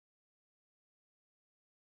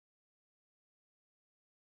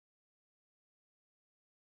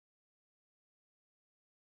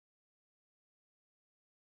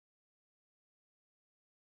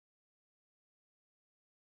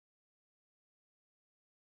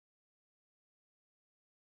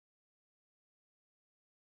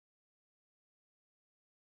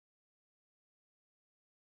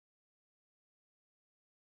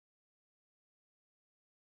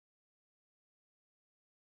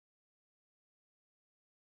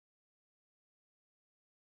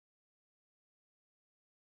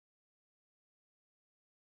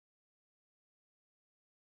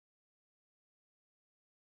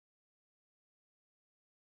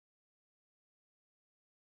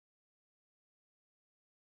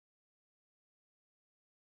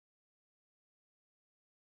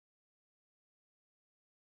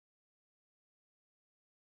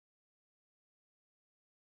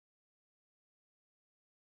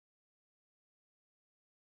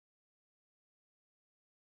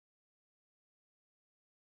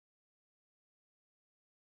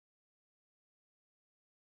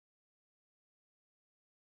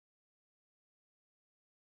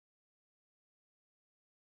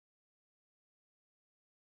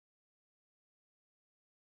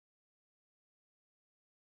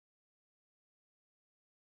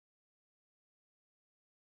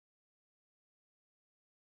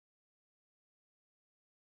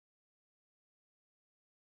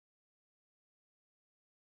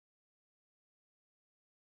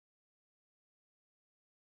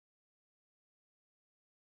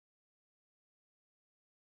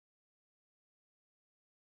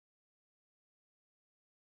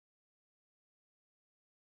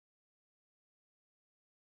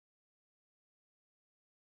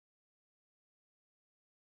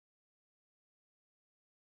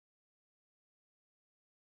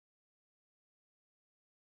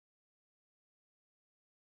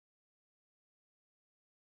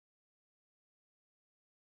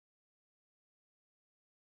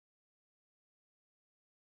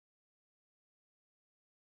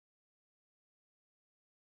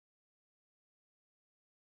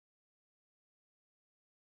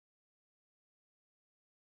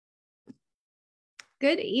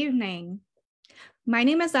Good evening. My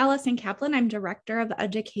name is Allison Kaplan. I'm Director of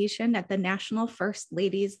Education at the National First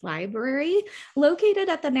Ladies Library, located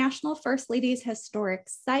at the National First Ladies Historic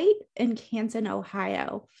Site in Canton,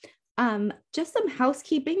 Ohio. Just some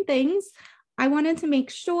housekeeping things. I wanted to make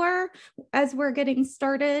sure as we're getting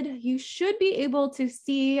started, you should be able to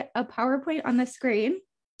see a PowerPoint on the screen,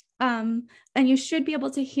 and you should be able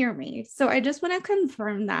to hear me. So I just want to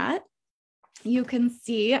confirm that you can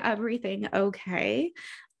see everything okay.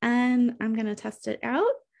 And I'm going to test it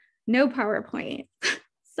out. No PowerPoint.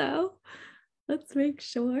 So let's make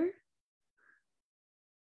sure.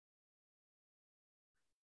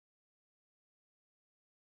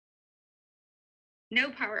 No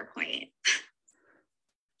PowerPoint.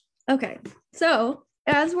 Okay, so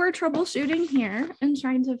as we're troubleshooting here and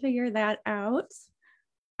trying to figure that out,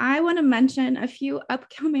 I want to mention a few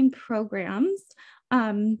upcoming programs.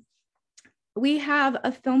 We have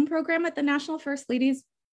a film program at the National First Ladies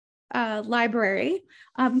Library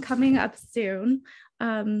coming up soon.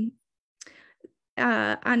 On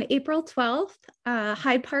April 12th,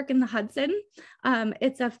 Hyde Park in the Hudson.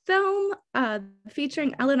 It's a film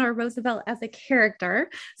featuring Eleanor Roosevelt as a character.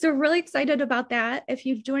 So we're really excited about that. If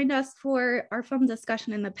you've joined us for our film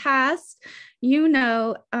discussion in the past, you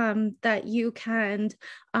know that you can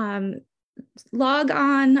log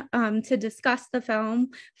on to discuss the film.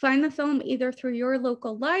 Find the film either through your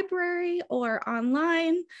local library or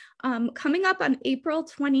online. Coming up on April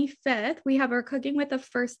 25th, we have our Cooking with the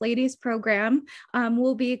First Ladies program.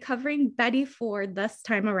 We'll be covering Betty Ford this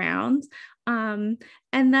time around. And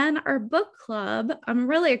then our book club, I'm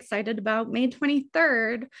really excited about May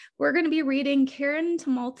 23rd. We're going to be reading Karen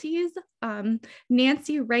Tumulty's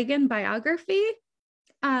Nancy Reagan biography.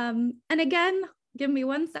 And again, give me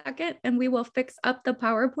 1 second and we will fix up the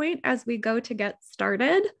PowerPoint as we go to get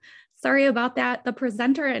started. Sorry about that. The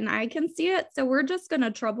presenter and I can see it, so we're just going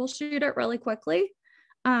to troubleshoot it really quickly.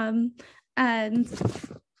 And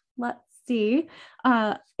let's see.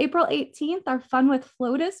 April 18th, our Fun with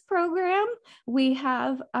Flotus program we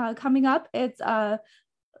have coming up. It's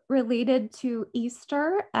related to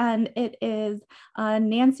Easter, and it is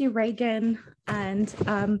Nancy Reagan and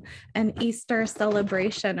an Easter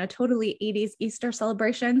celebration, a totally 80s Easter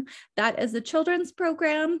celebration. That is a children's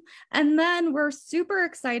program. And then we're super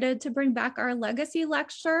excited to bring back our legacy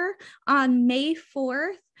lecture on May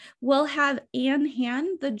 4th. We'll have Anne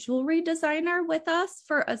Hand, the jewelry designer, with us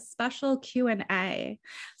for a special Q&A.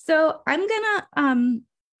 So I'm gonna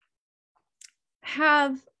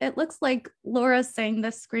it looks like Laura's saying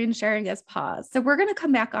the screen sharing is paused. So we're going to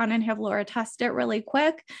come back on and have Laura test it really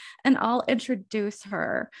quick, and I'll introduce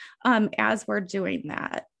her as we're doing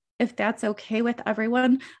that, if that's okay with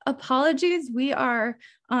everyone. Apologies, we are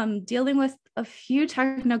dealing with a few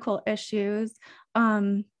technical issues.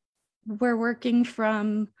 We're working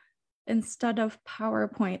from, instead of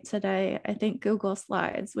PowerPoint today, I think Google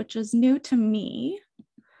Slides, which is new to me.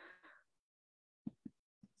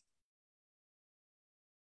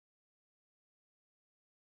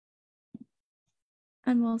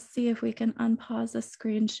 And we'll see if we can unpause the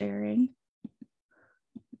screen sharing.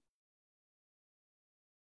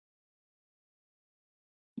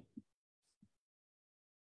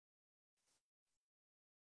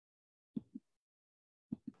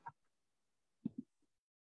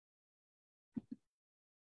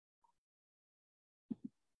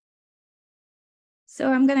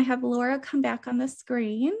 So I'm going to have Laura come back on the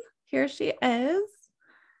screen. Here she is.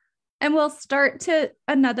 And we'll start to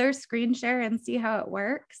another screen share and see how it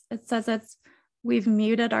works. It says we've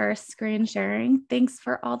muted our screen sharing. Thanks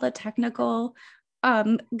for all the technical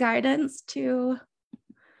guidance to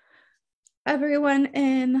everyone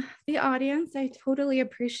in the audience. I totally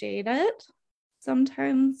appreciate it.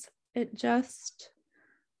 Sometimes it just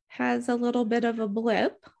has a little bit of a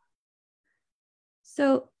blip.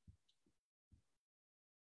 So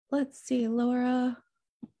let's see, Laura.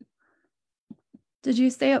 Did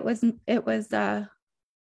you say it was,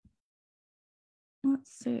 let's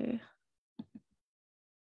see.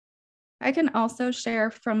 I can also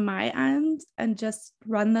share from my end and just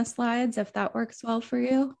run the slides if that works well for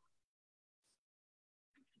you.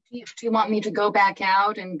 Do you want me to go back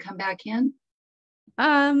out and come back in?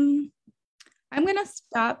 I'm gonna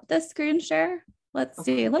stop the screen share. Let's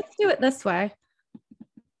see, let's do it this way.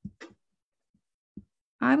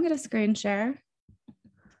 I'm gonna screen share.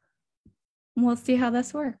 We'll see how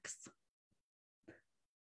this works.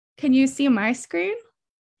 Can you see my screen?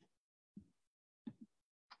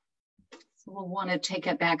 So we'll want to take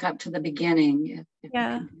it back up to the beginning. If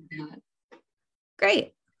yeah. We can do that.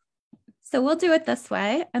 Great. So we'll do it this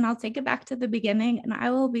way, and I'll take it back to the beginning, and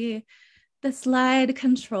I will be the slide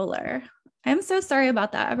controller. I'm so sorry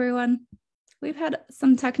about that, everyone. We've had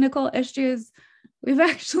some technical issues. We've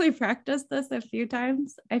actually practiced this a few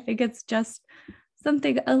times. I think it's just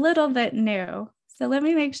something a little bit new. So let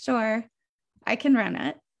me make sure I can run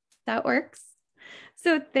it. That works.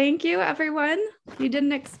 So thank you, everyone. You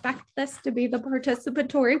didn't expect this to be the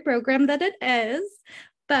participatory program that it is,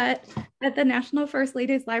 but at the National First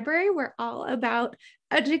Ladies Library, we're all about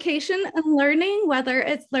education and learning, whether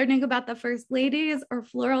it's learning about the First Ladies or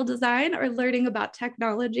floral design or learning about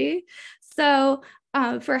technology. So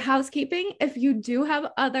for housekeeping, if you do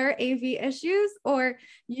have other AV issues or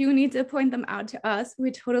you need to point them out to us,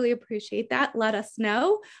 we totally appreciate that. Let us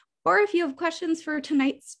know. Or if you have questions for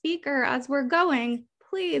tonight's speaker as we're going,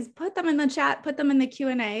 please put them in the chat, put them in the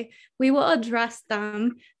Q&A. We will address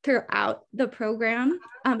them throughout the program,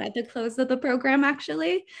 at the close of the program,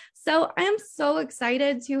 actually. So I am so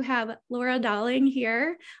excited to have Laura Dowling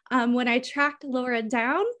here. When I tracked Laura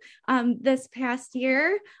down this past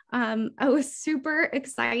year, I was super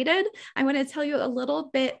excited. I want to tell you a little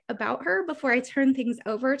bit about her before I turn things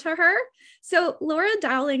over to her. So Laura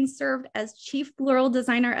Dowling served as Chief Floral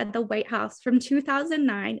Designer at the White House from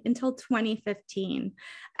 2009 until 2015.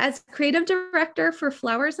 As Creative Director for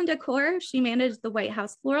Flowers and Decor, she managed the White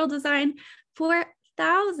House floral design for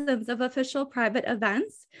thousands of official private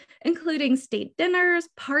events, including state dinners,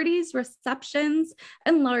 parties, receptions,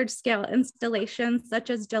 and large-scale installations such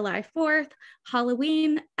as July 4th,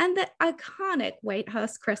 Halloween, and the iconic White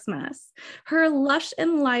House Christmas. Her lush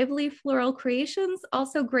and lively floral creations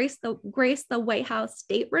also grace the White House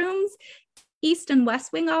staterooms, East and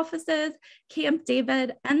West Wing offices, Camp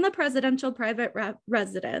David, and the presidential private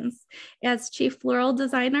residence. As Chief Floral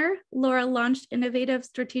Designer, Laura launched innovative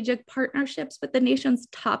strategic partnerships with the nation's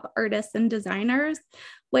top artists and designers,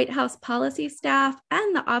 White House policy staff,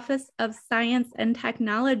 and the Office of Science and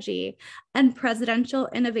Technology, and Presidential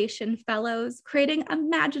Innovation Fellows, creating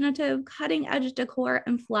imaginative, cutting-edge decor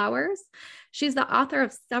and flowers. She's the author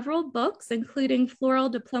of several books, including Floral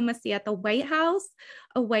Diplomacy at the White House,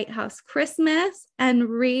 A White House Christmas, and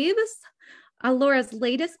Wreaths. Laura's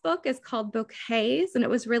latest book is called Bouquets, and it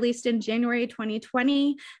was released in January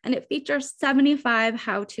 2020, and it features 75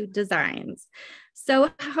 how-to designs.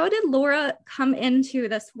 So how did Laura come into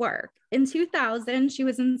this work? In 2000, she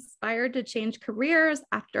was inspired to change careers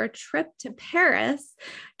after a trip to Paris,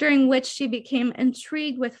 during which she became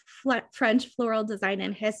intrigued with French floral design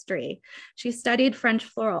and history. She studied French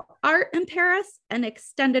floral art in Paris and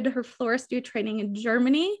extended her floristry training in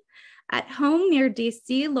Germany. At home near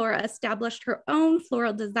DC, Laura established her own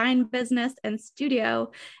floral design business and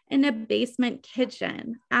studio in a basement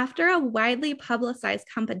kitchen. After a widely publicized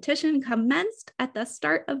competition commenced at the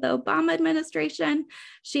start of the Obama administration,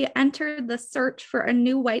 she entered the search for a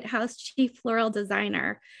new White House chief floral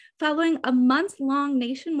designer. Following a month-long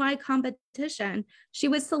nationwide competition, she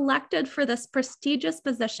was selected for this prestigious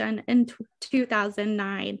position in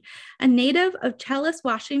 2009. A native of Chelis,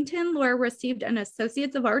 Washington, Laura received an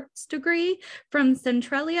Associate of Arts degree from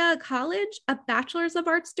Centralia College, a Bachelor's of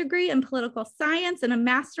Arts degree in Political Science, and a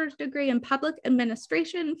Master's degree in Public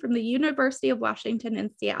Administration from the University of Washington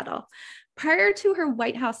in Seattle. Prior to her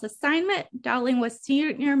White House assignment, Dowling was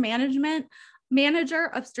Senior Manager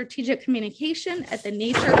of Strategic Communication at the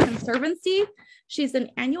Nature Conservancy. She's an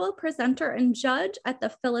annual presenter and judge at the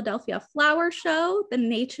Philadelphia Flower Show, the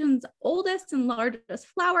nation's oldest and largest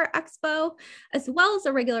flower expo, as well as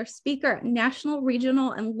a regular speaker at national,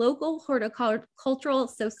 regional, and local horticultural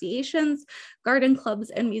associations, garden clubs,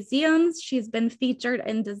 and museums. She's been featured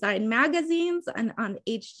in design magazines and on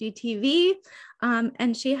HGTV.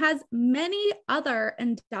 And she has many other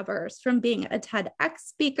endeavors, from being a TEDx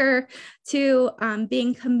speaker to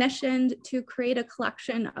being commissioned to create a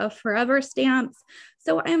collection of forever stamps.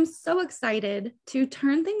 So I am so excited to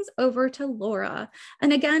turn things over to Laura.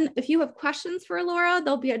 And again, if you have questions for Laura,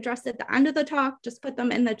 they'll be addressed at the end of the talk. Just put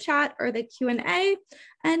them in the chat or the Q&A,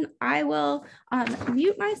 and I will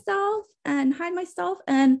mute myself and hide myself.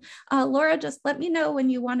 And Laura, just let me know when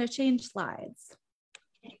you want to change slides.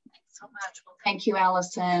 So much. Well, thank you,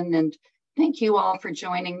 Allison, and thank you all for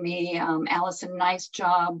joining me. Allison, nice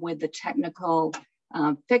job with the technical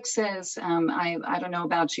fixes. I don't know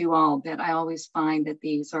about you all, but I always find that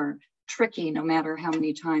these are tricky no matter how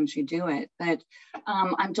many times you do it. But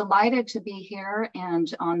I'm delighted to be here,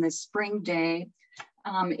 and on this spring day,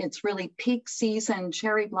 it's really peak season,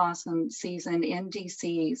 cherry blossom season in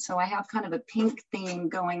DC. So I have kind of a pink theme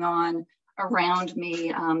going on around me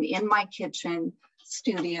in my kitchen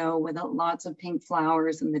studio with lots of pink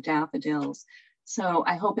flowers and the daffodils. So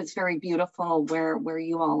I hope it's very beautiful where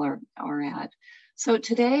you all are at. So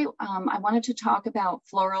today I wanted to talk about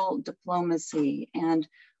floral diplomacy, and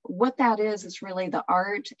what that is really the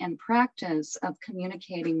art and practice of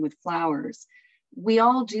communicating with flowers. We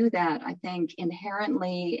all do that, I think,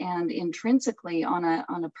 inherently and intrinsically on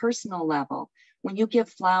a personal level. When you give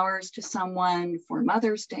flowers to someone for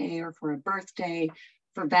Mother's Day or for a birthday,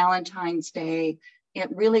 for Valentine's Day, it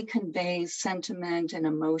really conveys sentiment and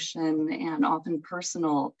emotion and often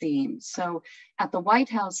personal themes. So at the White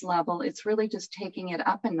House level, it's really just taking it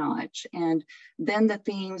up a notch. And then the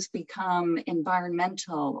themes become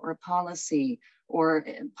environmental or policy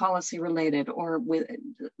related, or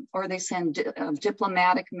they send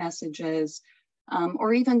diplomatic messages,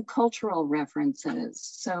 or even cultural references.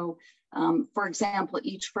 So for example,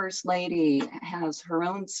 each First Lady has her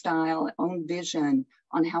own style, own vision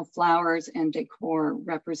on how flowers and decor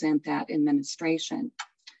represent that administration.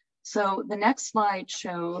 So the next slide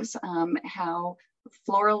shows how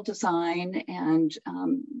floral design and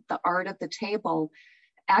the art of the table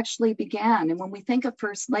actually began. And when we think of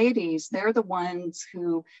First Ladies, they're the ones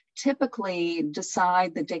who typically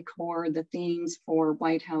decide the decor, the themes for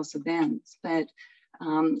White House events. But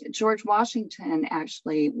George Washington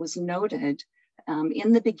actually was noted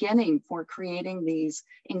in the beginning for creating these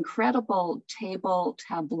incredible table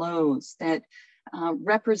tableaus that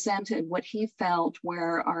represented what he felt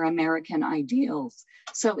were our American ideals.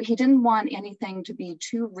 So he didn't want anything to be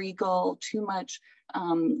too regal, too much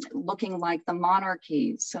looking like the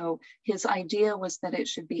monarchy. So his idea was that it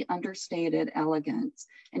should be understated elegance.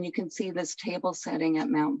 And you can see this table setting at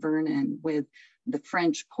Mount Vernon with the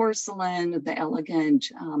French porcelain, the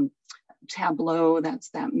elegant tableau, that's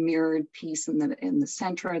that mirrored piece in the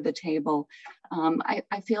center of the table.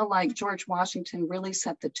 I feel like George Washington really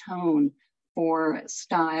set the tone for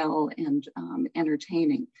style and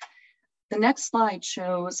entertaining. The next slide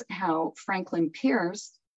shows how Franklin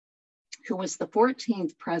Pierce, who was the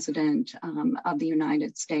 14th president of the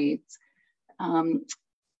United States,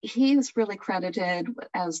 he is really credited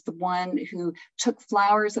as the one who took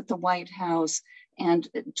flowers at the White House and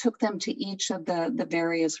took them to each of the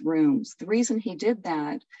various rooms. The reason he did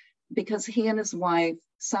that, because he and his wife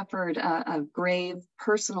suffered a grave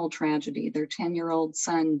personal tragedy. Their 10-year-old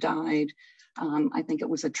son died. I think it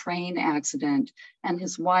was a train accident. And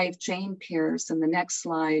his wife, Jane Pierce, in the next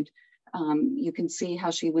slide, you can see how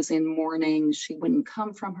she was in mourning. She wouldn't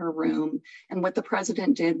come from her room. And what the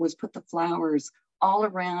president did was put the flowers all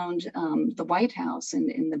around the White House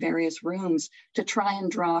and in the various rooms to try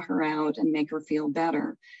and draw her out and make her feel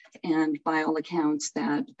better. And by all accounts,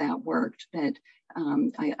 that worked. But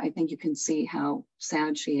I think you can see how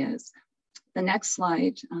sad she is. The next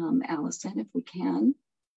slide, Allison, if we can,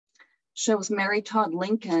 shows Mary Todd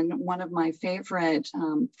Lincoln, one of my favorite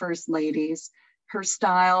First Ladies. Her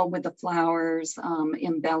style with the flowers,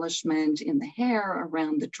 embellishment in the hair,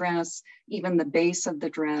 around the dress, even the base of the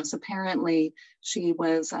dress. Apparently, she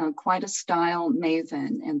was quite a style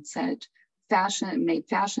maven and made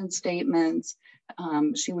fashion statements.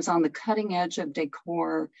 She was on the cutting edge of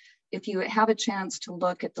decor. If you have a chance to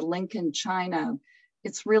look at the Lincoln china,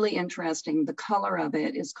 it's really interesting. The color of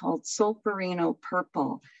it is called sulfurino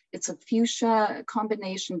purple. It's a fuchsia,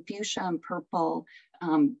 combination fuchsia and purple,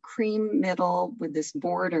 cream middle with this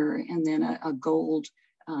border and then a gold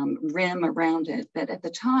rim around it. But at the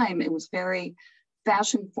time, it was very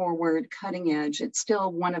fashion forward, cutting edge. It's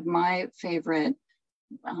still one of my favorite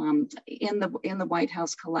in the White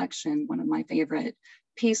House collection, one of my favorite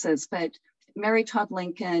pieces. But Mary Todd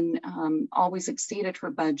Lincoln always exceeded her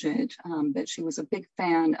budget, but she was a big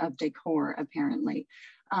fan of decor, apparently.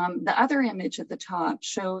 The other image at the top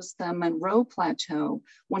shows the Monroe Plateau,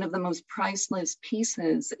 one of the most priceless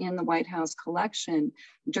pieces in the White House collection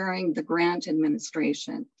during the Grant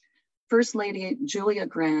administration. First Lady Julia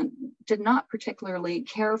Grant did not particularly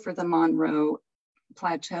care for the Monroe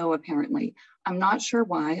Plateau, apparently. I'm not sure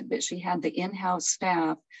why, but she had the in-house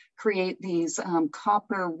staff create these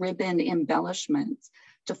copper ribbon embellishments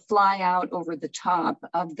to fly out over the top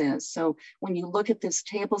of this. So when you look at this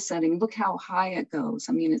table setting, look how high it goes.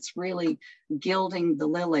 I mean, it's really gilding the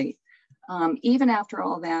lily. Even after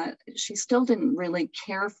all that, she still didn't really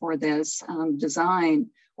care for this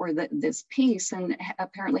design or this piece, and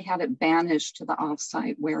apparently had it banished to the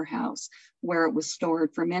offsite warehouse where it was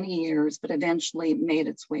stored for many years, but eventually made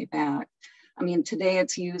its way back. I mean, today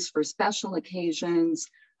it's used for special occasions.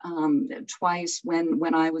 Twice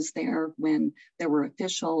when I was there, when there were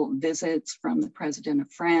official visits from the President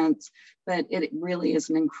of France, but it really is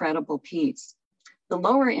an incredible piece. The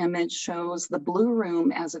lower image shows the Blue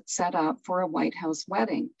Room as it's set up for a White House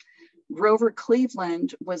wedding. Grover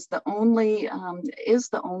Cleveland was is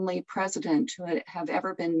the only president to have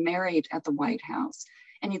ever been married at the White House.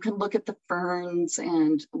 And you can look at the ferns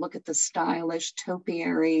and look at the stylish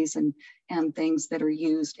topiaries and things that are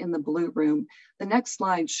used in the blue room. The next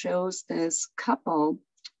slide shows this couple,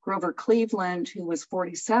 Grover Cleveland, who was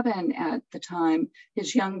 47 at the time,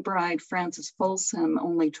 his young bride, Frances Folsom,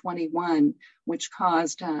 only 21, which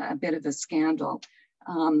caused a bit of a scandal,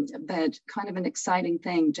 but kind of an exciting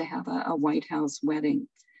thing to have a White House wedding.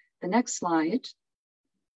 The next slide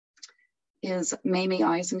is Mamie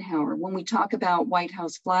Eisenhower. When we talk about White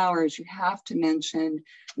House flowers, you have to mention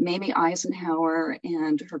Mamie Eisenhower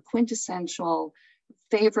and her quintessential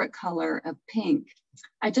favorite color of pink.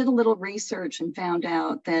 I did a little research and found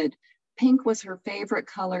out that pink was her favorite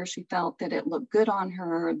color. She felt that it looked good on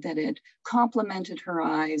her, that it complemented her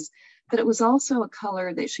eyes, but it was also a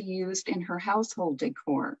color that she used in her household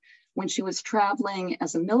decor. When she was traveling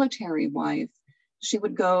as a military wife, she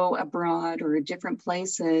would go abroad or different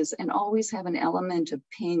places and always have an element of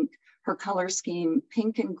pink, her color scheme,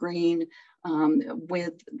 pink and green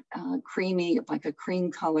with creamy, like a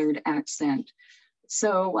cream colored accent.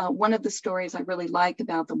 So one of the stories I really like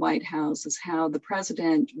about the White House is how the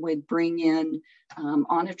president would bring in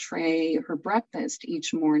on a tray her breakfast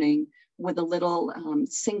each morning with a little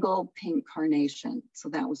single pink carnation. So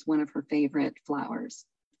that was one of her favorite flowers.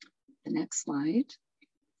 The next slide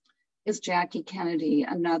is Jackie Kennedy,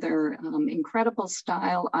 another incredible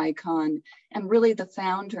style icon, and really the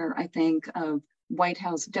founder, I think, of White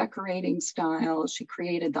House decorating style. She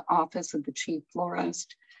created the office of the chief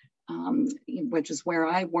florist, which is where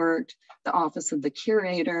I worked, the office of the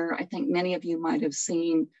curator. I think many of you might have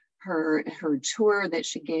seen her tour that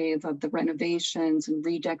she gave of the renovations and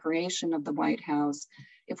redecoration of the White House.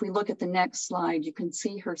 If we look at the next slide, you can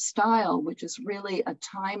see her style, which is really a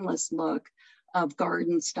timeless look of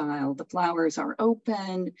garden style. The flowers are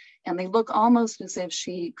open and they look almost as if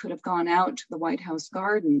she could have gone out to the White House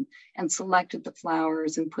garden and selected the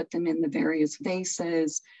flowers and put them in the various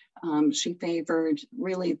vases. She favored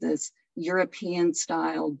really this European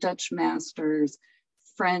style, Dutch masters,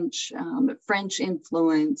 French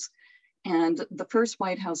influence. And the first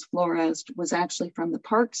White House florist was actually from the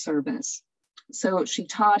Park Service. So she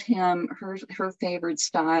taught him her favorite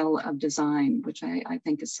style of design, which I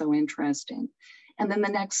think is so interesting. And then the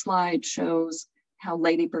next slide shows how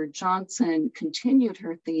Lady Bird Johnson continued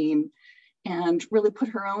her theme and really put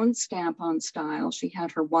her own stamp on style. She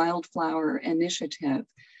had her Wildflower Initiative.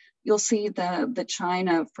 You'll see the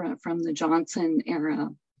china from the Johnson era.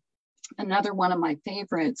 Another one of my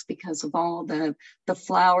favorites because of all the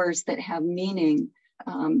flowers that have meaning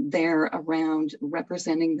there around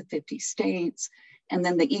representing the 50 states. And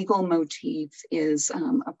then the eagle motif is,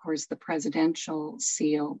 of course, the presidential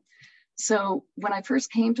seal. So when I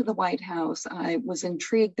first came to the White House, I was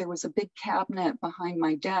intrigued. There was a big cabinet behind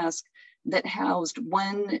my desk that housed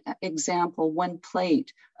one example, one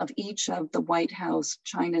plate of each of the White House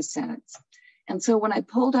china sets. And so when I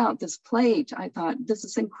pulled out this plate, I thought, this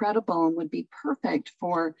is incredible and would be perfect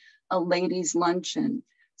for a ladies' luncheon.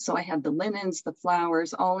 So I had the linens, the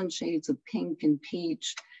flowers, all in shades of pink and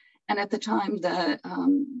peach. And at the time,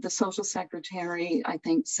 the social secretary, I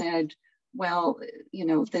think, said, well, you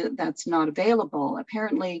know, that's not available.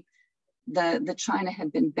 Apparently, the china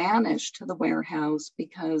had been banished to the warehouse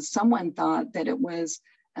because someone thought that it was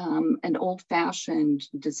an old-fashioned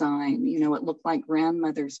design. You know, it looked like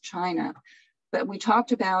grandmother's china. But we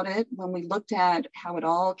talked about it when we looked at how it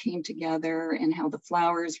all came together and how the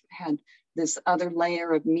flowers had this other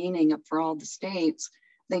layer of meaning for all the states.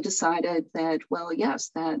 They decided that, well, yes,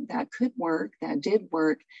 that could work, that did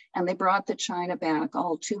work. And they brought the china back,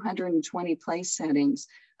 all 220 place settings,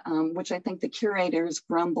 which I think the curators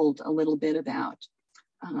grumbled a little bit about.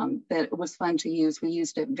 But it was fun to use. We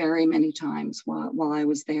used it very many times while I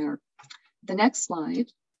was there. The next slide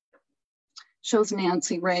shows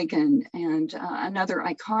Nancy Reagan, and another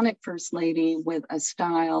iconic first lady with a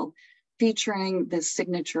style featuring this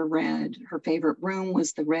signature red. Her favorite room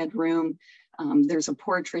was the red room. There's a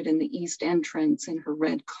portrait in the east entrance in her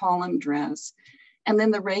red column dress. And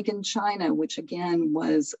then the Reagan china, which again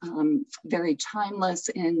was very timeless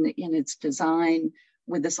in its design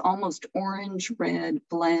with this almost orange red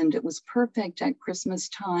blend. It was perfect at Christmas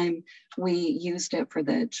time. We used it for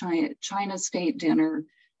the China State dinner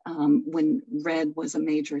when red was a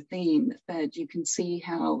major theme, but you can see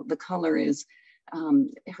how the color is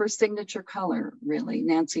her signature color, really,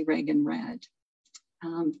 Nancy Reagan red.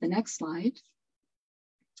 The next slide.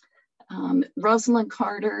 Rosalind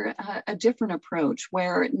Carter, a different approach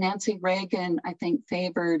where Nancy Reagan, I think,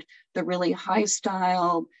 favored the really high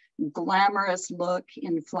style, glamorous look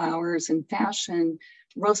in flowers and fashion.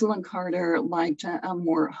 Rosalind Carter liked a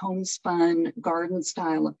more homespun garden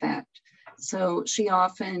style effect. So she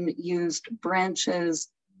often used branches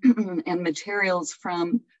and materials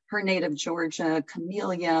from her native Georgia,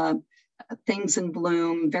 camellia, things in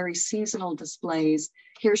bloom, very seasonal displays.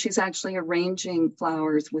 Here she's actually arranging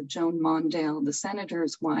flowers with Joan Mondale, the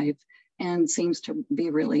senator's wife, and seems to be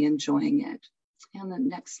really enjoying it. And the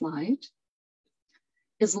next slide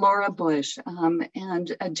is Laura Bush,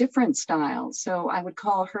 and a different style. So I would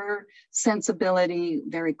call her sensibility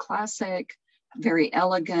very classic, very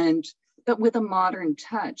elegant, but with a modern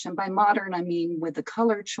touch. And by modern, I mean with the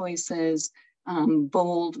color choices,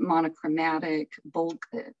 bold, monochromatic, bold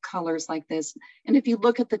colors like this. And if you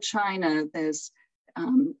look at the china, this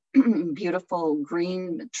beautiful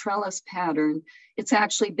green trellis pattern, it's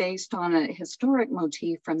actually based on a historic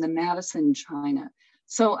motif from the Madison china.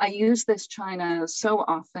 So I use this china so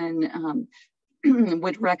often,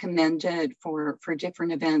 would recommend it for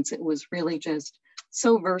different events. It was really just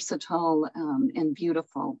so versatile and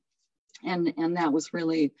beautiful. And that was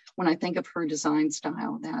really, when I think of her design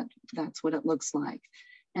style, that's what it looks like.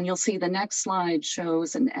 And you'll see the next slide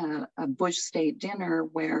shows a Bush State dinner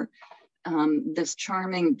where this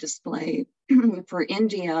charming display for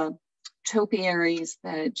India, topiaries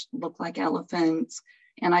that look like elephants.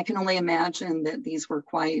 And I can only imagine that these were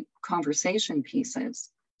quite conversation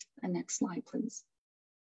pieces. The next slide, please.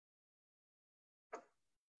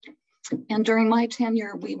 And during my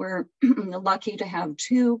tenure, we were lucky to have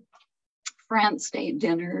 2 France State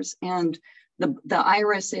dinners, and the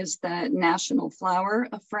iris is the national flower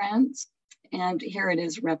of France. And here it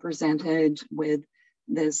is represented with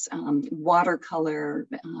this watercolor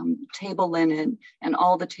table linen, and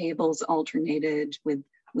all the tables alternated with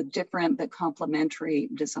different but complementary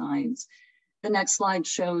designs. The next slide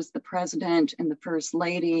shows the president and the first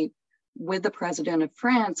lady with the president of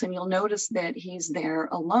France, and you'll notice that he's there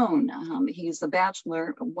alone. He's a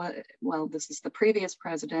bachelor. Well, this is the previous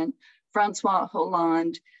president, Francois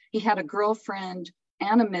Hollande. He had a girlfriend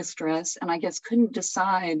and a mistress, and I guess couldn't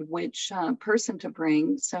decide which person to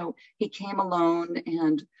bring. So he came alone,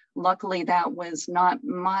 and luckily that was not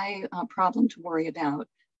my problem to worry about,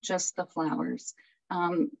 just the flowers.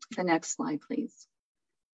 The next slide, please.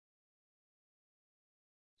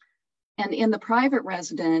 And in the private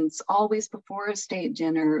residence, always before a state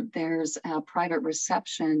dinner, there's a private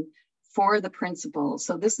reception for the principal.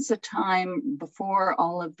 So this is a time before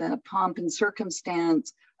all of the pomp and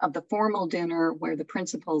circumstance of the formal dinner where the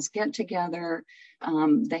principals get together.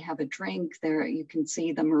 They have a drink there. You can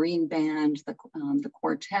see the Marine Band, the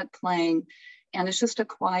quartet playing, and it's just a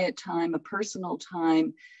quiet time, a personal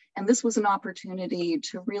time. And this was an opportunity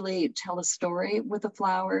to really tell a story with the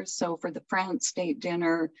flowers. So for the France State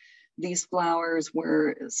dinner, these flowers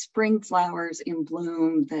were spring flowers in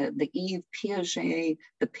bloom, the Yves Piaget,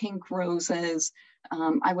 the pink roses.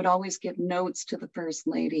 I would always give notes to the First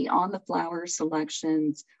Lady on the flower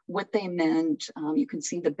selections, what they meant. You can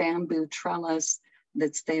see the bamboo trellis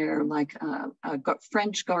that's there, like a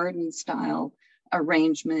French garden style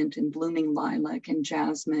arrangement in blooming lilac and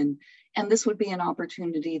jasmine. And this would be an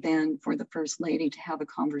opportunity then for the First Lady to have a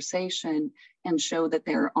conversation and show that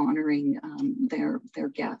they're honoring their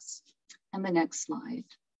guests. And the next slide.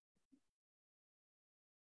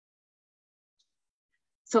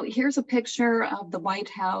 So here's a picture of the White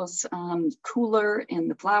House cooler in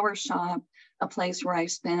the flower shop, a place where I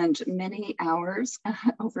spent many hours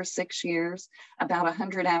over 6 years, about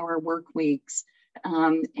 100-hour work weeks.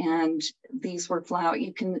 And these were flower.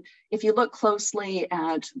 You can, if you look closely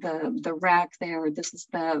at the rack there, this is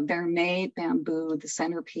the vermeil bamboo, the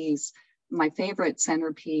centerpiece, my favorite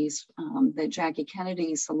centerpiece that Jackie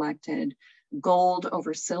Kennedy selected, gold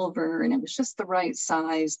over silver, and it was just the right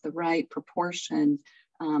size, the right proportion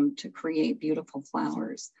to create beautiful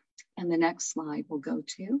flowers. And the next slide we'll go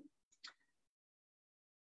to.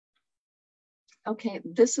 Okay,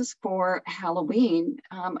 this is for Halloween.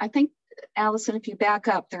 I think, Allison, if you back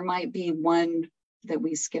up, there might be one that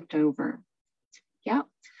we skipped over. Yeah,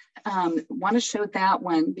 want to show that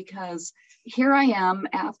one because here I am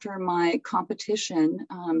after my competition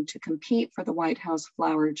to compete for the White House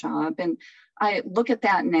flower job. And I look at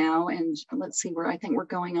that now and let's see where I think we're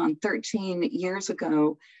going on 13 years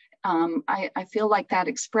ago. I feel like that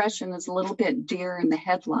expression is a little bit deer in the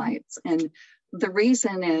headlights. And the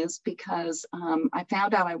reason is because I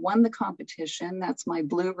found out I won the competition. That's my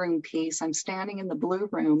blue room piece. I'm standing in the blue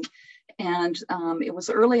room and it was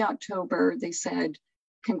early October. They said,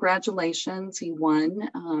 congratulations, you won.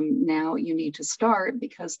 Now you need to start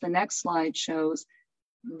because the next slide shows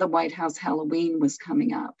the White House Halloween was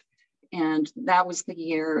coming up. And that was the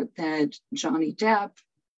year that Johnny Depp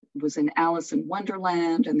was in Alice in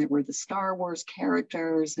Wonderland, and there were the Star Wars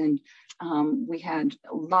characters, and we had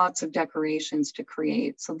lots of decorations to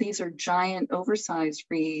create. So these are giant oversized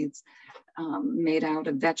wreaths made out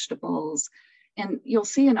of vegetables. And you'll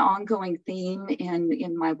see an ongoing theme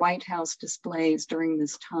in my White House displays during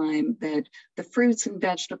this time, that the fruits and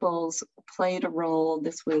vegetables played a role.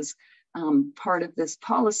 This was part of this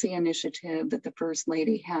policy initiative that the First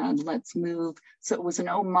Lady had, Let's Move. So it was an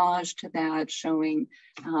homage to that, showing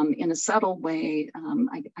in a subtle way,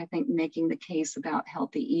 I think, making the case about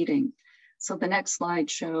healthy eating. So the next slide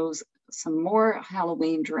shows some more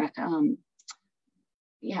Halloween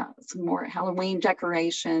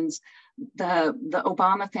decorations. The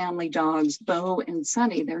Obama family dogs, Bo and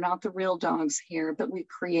Sunny, they're not the real dogs here, but we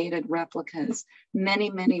created replicas,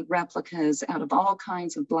 many replicas out of all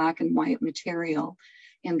kinds of black and white material,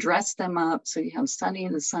 and dressed them up. So you have Sunny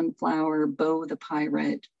the sunflower, Bo the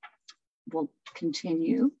pirate. We'll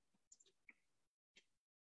continue.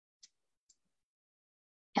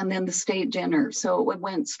 And then the state dinner. So it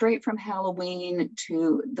went straight from Halloween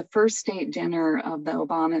to the first state dinner of the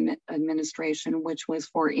Obama administration, which was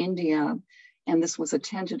for India. And this was a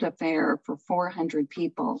tented affair for 400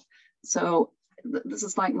 people. So this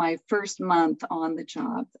is like my first month on the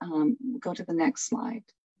job. Go to the next slide.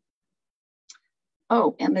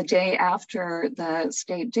 Oh, and the day after the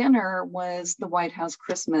state dinner was the White House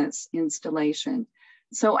Christmas installation.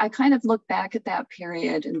 So I kind of look back at that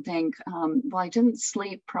period and think, well, I didn't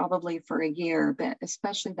sleep probably for a year, but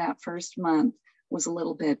especially that first month was a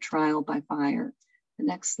little bit trial by fire. The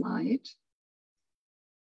next slide.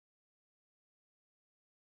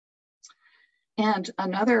 And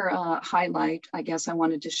another highlight, I guess I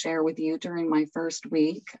wanted to share with you during my first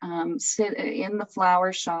week, sit in the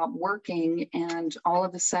flower shop working, and all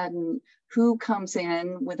of a sudden, who comes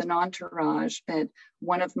in with an entourage but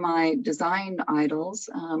one of my design idols,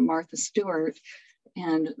 Martha Stewart,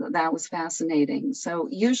 and that was fascinating. So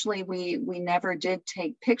usually we never did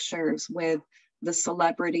take pictures with the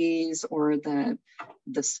celebrities or the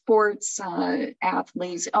sports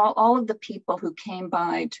athletes, all of the people who came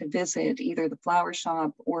by to visit either the flower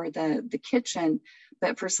shop or the kitchen.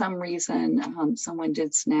 But for some reason, someone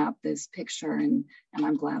did snap this picture, and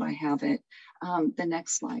I'm glad I have it. The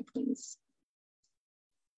next slide, please.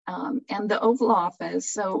 And the Oval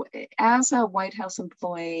Office. So as a White House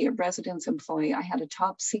employee, a residence employee, I had a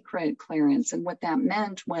top secret clearance. And what that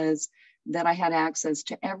meant was that I had access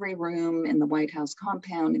to every room in the White House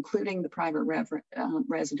compound, including the private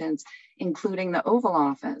residence, including the Oval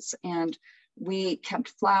Office. And we kept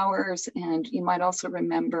flowers, and you might also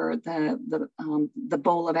remember the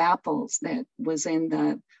bowl of apples that was in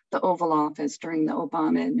the Oval Office during the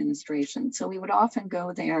Obama administration. So we would often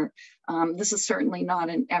go there. This is certainly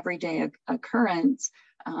not an everyday occurrence.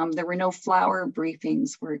 There were no flower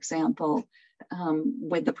briefings, for example,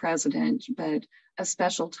 with the president, but a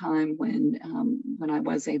special time when I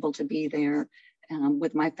was able to be there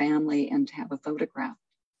with my family and to have a photograph.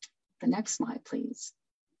 The next slide, please.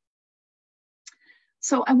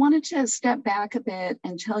 So I wanted to step back a bit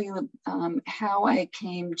and tell you how I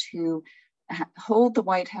came to hold the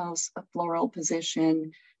White House floral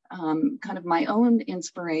position, kind of my own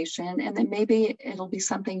inspiration, and then maybe it'll be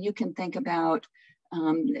something you can think about,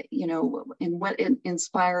 you know, in what it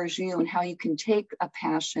inspires you and how you can take a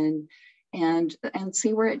passion and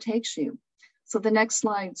see where it takes you. So the next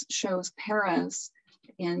slide shows Paris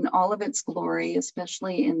in all of its glory,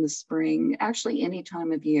 especially in the spring, actually any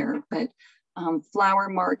time of year, but flower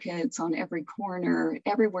markets on every corner,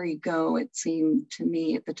 everywhere you go. It seemed to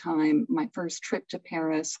me at the time, my first trip to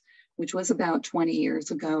Paris, which was about 20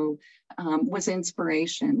 years ago, was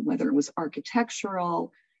inspiration, whether it was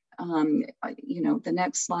architectural. You know, the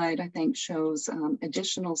next slide, I think, shows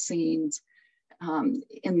additional scenes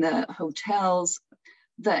in the hotels.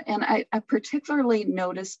 And I particularly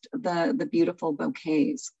noticed the beautiful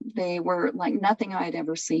bouquets. They were like nothing I'd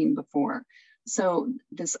ever seen before. So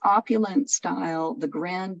this opulent style, the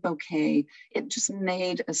grand bouquet, it just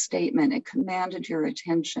made a statement. It commanded your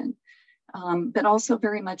attention, but also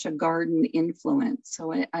very much a garden influence.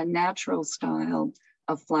 So a natural style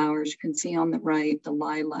of flowers. You can see on the right, the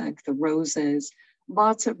lilac, the roses,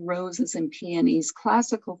 lots of roses and peonies,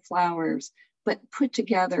 classical flowers, but put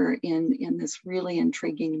together in this really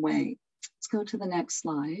intriguing way. Let's go to the next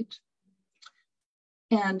slide.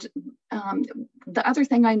 And the other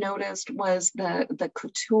thing I noticed was the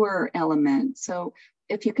couture element. So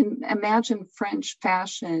if you can imagine French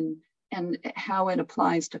fashion and how it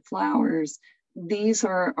applies to flowers, these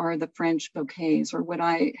are the French bouquets, or what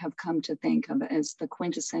I have come to think of as the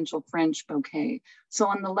quintessential French bouquet. So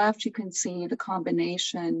on the left, you can see the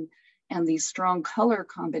combination and these strong color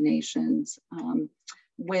combinations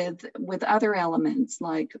with other elements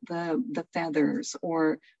like the feathers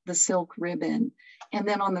or the silk ribbon. And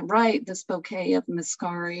then on the right, this bouquet of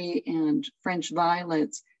muscari and French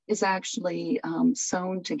violets is actually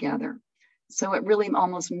sewn together. So it really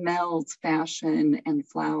almost melds fashion and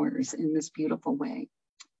flowers in this beautiful way.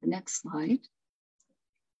 The next slide.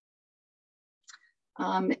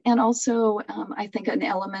 And also, I think an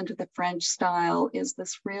element of the French style is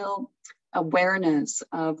this real awareness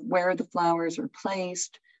of where the flowers are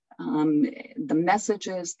placed, the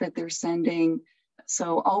messages that they're sending.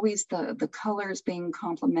 So always the colors being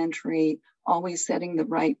complementary, always setting the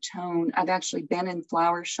right tone. I've actually been in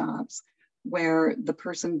flower shops where the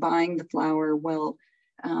person buying the flower will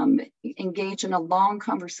engage in a long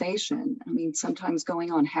conversation. I mean, sometimes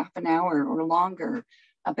going on half an hour or longer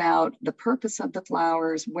about the purpose of the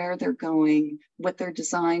flowers, where they're going, what they're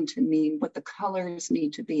designed to mean, what the colors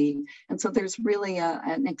need to be. And so there's really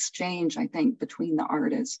an exchange, I think, between the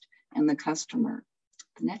artist and the customer.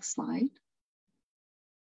 The next slide.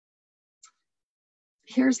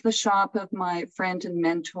 Here's the shop of my friend and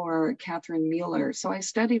mentor, Catherine Mueller. So I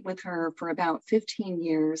studied with her for about 15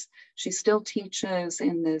 years. She still teaches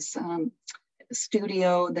in this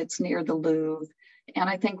studio that's near the Louvre, and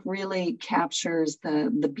I think really captures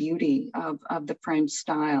the beauty of the French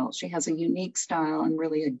style. She has a unique style and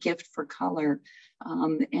really a gift for color.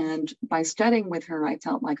 And by studying with her, I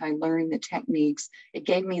felt like I learned the techniques. It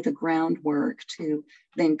gave me the groundwork to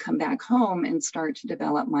then come back home and start to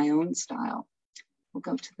develop my own style. We'll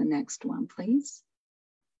go to the next one, please.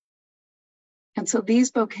 And so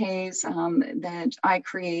these bouquets that I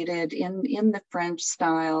created in the French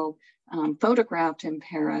style, photographed in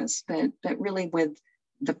Paris, but really with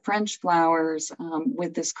the French flowers,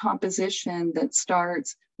 with this composition that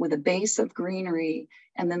starts with a base of greenery,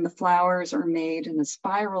 and then the flowers are made in a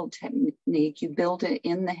spiral technique. You build it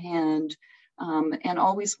in the hand, and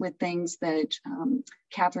always with things that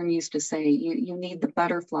Catherine used to say, you need the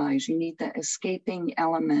butterflies, you need the escaping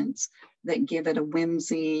elements that give it a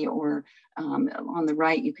whimsy, or on the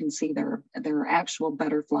right, you can see there are actual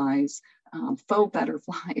butterflies, faux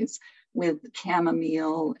butterflies with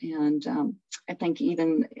chamomile. And I think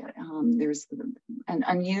even there's an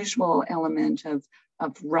unusual element of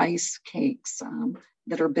rice cakes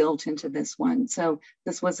that are built into this one. So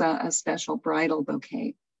this was a special bridal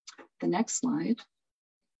bouquet. The next slide.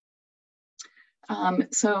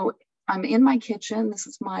 So I'm in my kitchen. This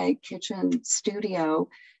is my kitchen studio.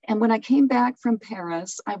 And when I came back from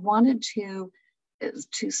Paris, I wanted to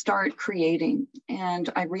start creating. And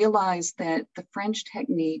I realized that the French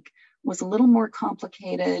technique was a little more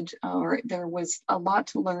complicated, or there was a lot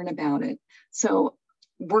to learn about it. So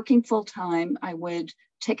working full time, I would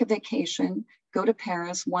take a vacation, go to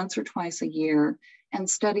Paris once or twice a year, and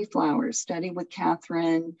study flowers, study with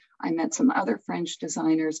Catherine. I met some other French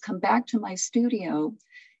designers, come back to my studio,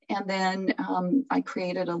 and then I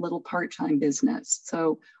created a little part-time business.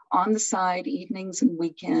 So on the side, evenings and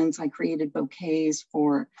weekends, I created bouquets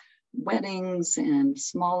for weddings and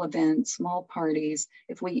small events, small parties.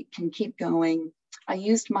 If we can keep going, I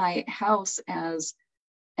used my house as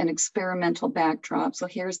an experimental backdrop. So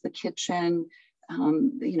here's the kitchen.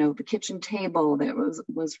 The kitchen table that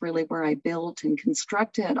was really where I built and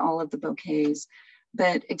constructed all of the bouquets,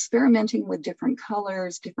 but experimenting with different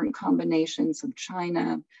colors, different combinations of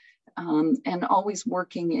china, and always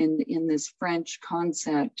working in this French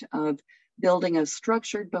concept of building a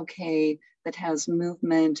structured bouquet that has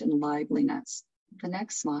movement and liveliness. The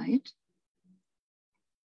next slide.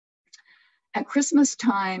 At Christmas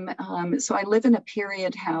time, so I live in a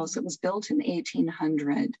period house. It was built in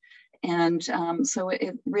 1800. And so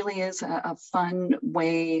it really is a fun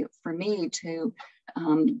way for me to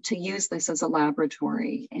use this as a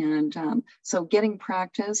laboratory. And so getting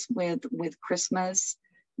practice with Christmas,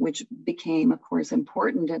 which became, of course,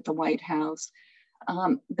 important at the White House.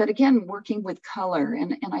 But again, working with color.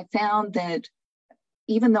 And I found that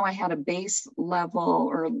even though I had a base level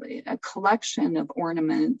or a collection of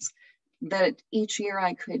ornaments, that each year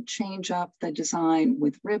I could change up the design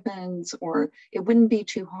with ribbons, or it wouldn't be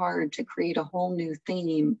too hard to create a whole new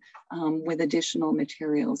theme with additional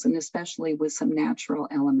materials, and especially with some natural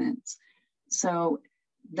elements. So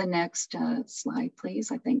the next slide,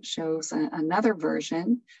 please, I think shows another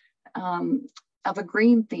version of a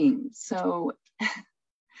green theme. So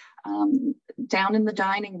down in the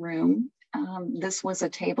dining room, this was a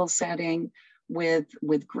table setting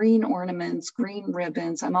with green ornaments, green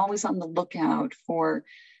ribbons. I'm always on the lookout for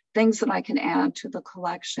things that I can add to the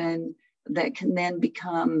collection that can then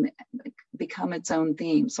become its own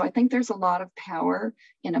theme. So I think there's a lot of power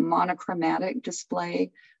in a monochromatic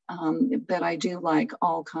display. but I do like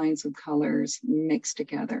all kinds of colors mixed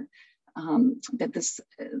together. But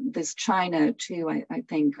this china too, I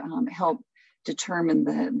think helped determine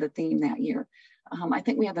the theme that year. I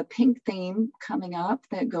think we have a pink theme coming up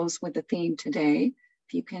that goes with the theme today.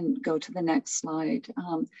 If you can go to the next slide.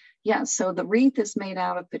 Yeah, so the wreath is made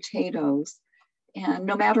out of potatoes. And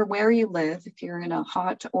no matter where you live, if you're in a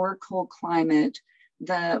hot or cold climate,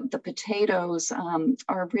 the potatoes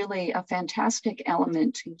are really a fantastic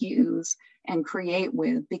element to use and create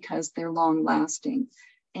with because they're long lasting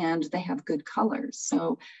and they have good colors.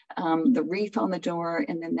 So the wreath on the door,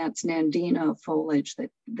 and then that's Nandina foliage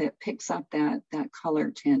that picks up that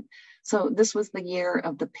color tint. So this was the year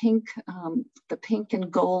of the pink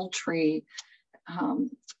and gold tree.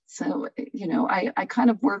 So, you know, I kind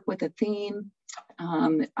of work with a theme.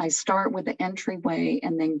 I start with the entryway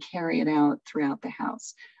and then carry it out throughout the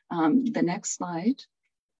house. The next slide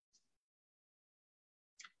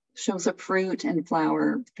shows a fruit and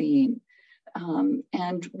flower theme.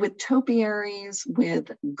 And with topiaries,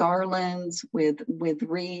 with garlands, with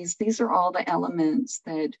wreaths, these are all the elements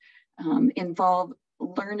that involve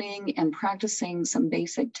learning and practicing some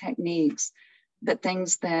basic techniques, but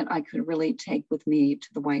things that I could really take with me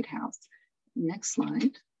to the White House. Next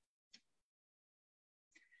slide.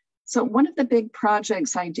 So one of the big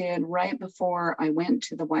projects I did right before I went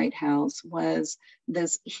to the White House was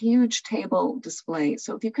this huge table display.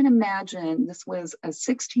 So if you can imagine, this was a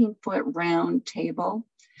 16-foot round table,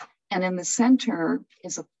 and in the center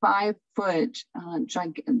is a 5-foot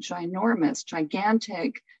gigantic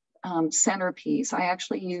centerpiece. I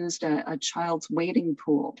actually used a child's wading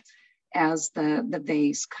pool as the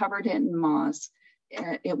vase, covered it in moss.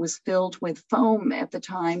 It was filled with foam at the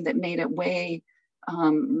time that made it weigh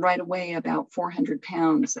right away about 400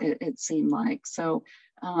 pounds, it seemed like. So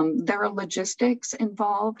there are logistics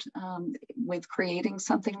involved with creating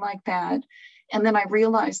something like that. And then I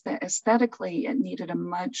realized that aesthetically it needed a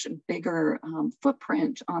much bigger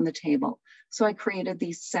footprint on the table. So I created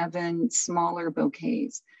these 7 smaller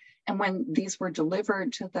bouquets. And when these were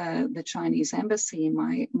delivered to the Chinese embassy,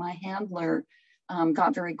 my handler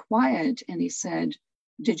got very quiet and he said,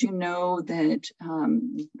 "Did you know that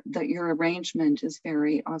that your arrangement is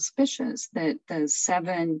very auspicious? Did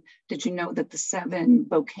you know that the 7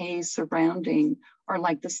 bouquets surrounding are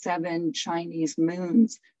like the 7 Chinese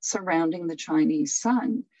moons surrounding the Chinese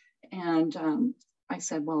sun?" And I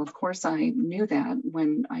said, "Well, of course I knew that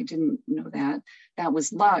when I didn't know that. That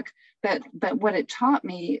was luck." But what it taught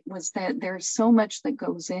me was that there's so much that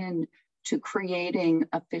goes in to creating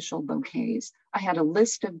official bouquets. I had a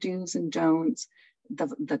list of do's and don'ts,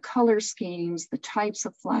 the color schemes, the types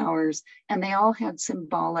of flowers, and they all had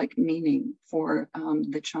symbolic meaning for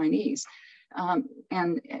the Chinese.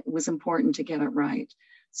 And it was important to get it right.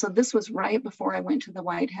 So this was right before I went to the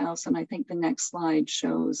White House, and I think the next slide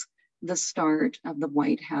shows the start of the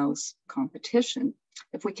White House competition.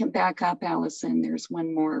 If we can back up, Allison, there's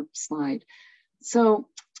one more slide. So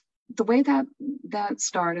the way that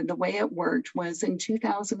started, the way it worked was in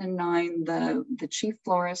 2009, the chief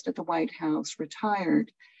florist at the White House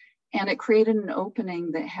retired, and it created an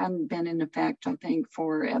opening that hadn't been in effect, I think,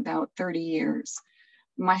 for about 30 years.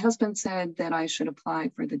 My husband said that I should apply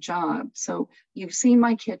for the job. So you've seen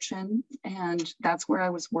my kitchen, and that's where I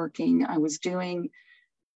was working. I was doing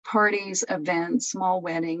parties, events, small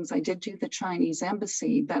weddings. I did do the Chinese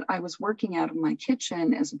embassy, but I was working out of my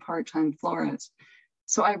kitchen as a part-time florist.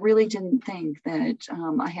 So I really didn't think that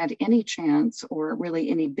I had any chance or really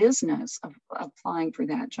any business of applying for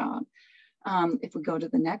that job. If we go to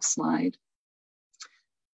the next slide.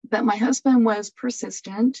 But my husband was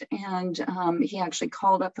persistent, and he actually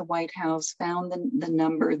called up the White House, found the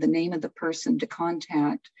number, the name of the person to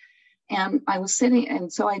contact. And I was sitting,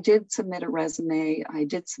 and so I did submit a resume. I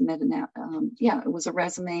did submit it was a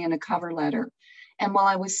resume and a cover letter. And while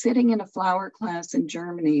I was sitting in a flower class in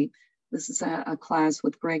Germany, this is a class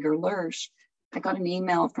with Gregor Lersch, I got an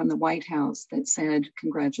email from the White House that said,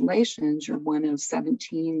 "Congratulations, you're one of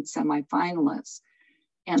 17 semifinalists."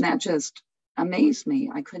 And that just amazed me.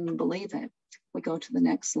 I couldn't believe it. We go to the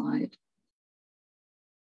next slide.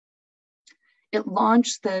 It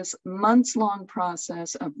launched this months-long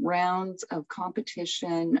process of rounds of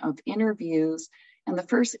competition, of interviews. And the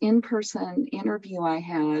first in-person interview I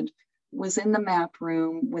had was in the map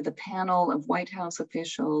room with a panel of White House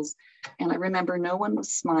officials. And I remember no one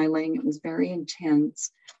was smiling. It was very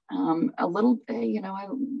intense.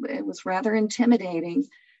 It was rather intimidating.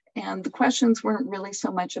 And the questions weren't really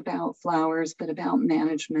so much about flowers, but about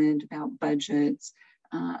management, about budgets,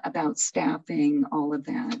 about staffing, all of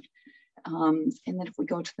that. And then if we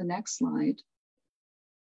go to the next slide.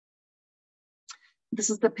 This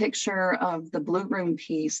is the picture of the blue room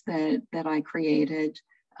piece that I created.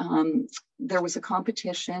 There was a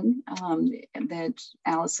competition that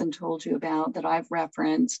Allison told you about that I've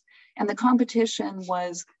referenced. And the competition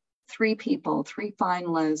was 3 people, 3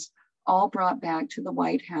 finalists, all brought back to the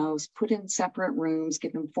White House, put in separate rooms,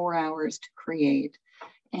 given 4 hours to create.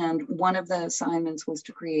 And one of the assignments was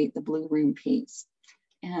to create the blue room piece.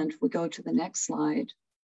 And if we go to the next slide.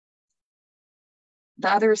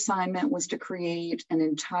 The other assignment was to create an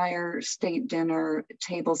entire state dinner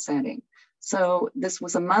table setting. So this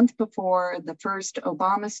was a month before the first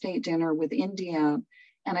Obama state dinner with India.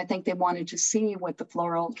 And I think they wanted to see what the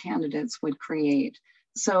floral candidates would create.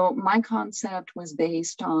 So my concept was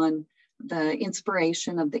based on the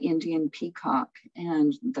inspiration of the Indian peacock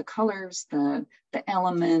and the colors, the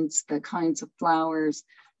elements, the kinds of flowers,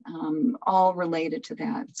 all related to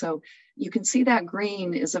that. So you can see that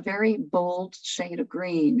green is a very bold shade of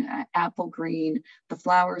green, apple green. The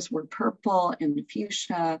flowers were purple and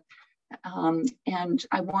fuchsia. And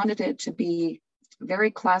I wanted it to be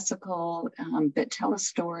very classical, but tell a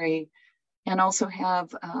story and also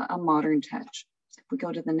have a modern touch. If we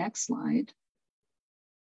go to the next slide.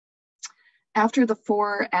 After the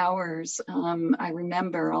 4 hours, I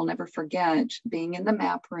remember, I'll never forget, being in the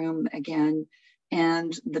map room again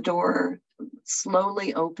and the door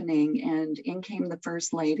slowly opening, and in came the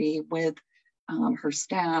First Lady with her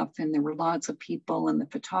staff, and there were lots of people and the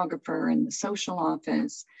photographer and the social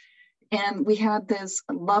office. And we had this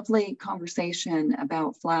lovely conversation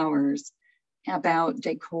about flowers, about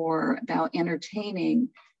decor, about entertaining,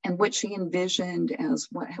 and what she envisioned as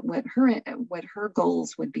what her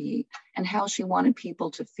goals would be and how she wanted people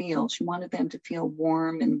to feel. She wanted them to feel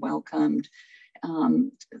warm and welcomed.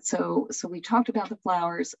 So we talked about the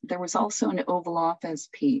flowers. There was also an Oval Office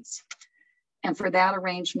piece. And for that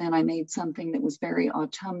arrangement, I made something that was very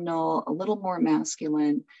autumnal, a little more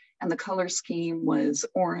masculine. And the color scheme was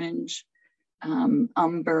orange,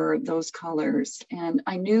 umber, those colors. And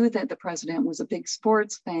I knew that the president was a big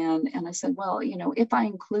sports fan. And I said, well, you know, if I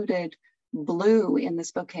included blue in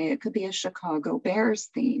this bouquet, it could be a Chicago Bears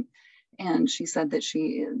theme. And she said that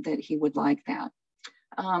he would like that.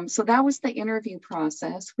 So that was the interview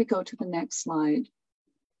process. We go to the next slide.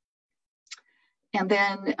 And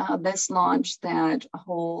then this launched that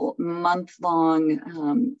whole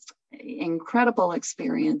month-long incredible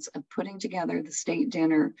experience of putting together the state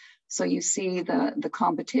dinner. So you see the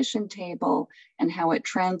competition table and how it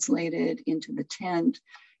translated into the tent.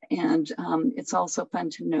 And it's also fun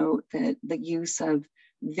to note that the use of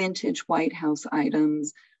vintage White House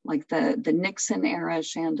items like the Nixon era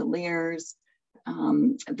chandeliers,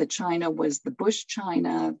 the china was the Bush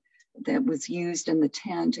china that was used in the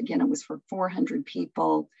tent. Again, it was for 400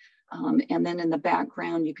 people. And then in the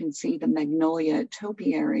background, you can see the magnolia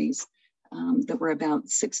topiaries that were about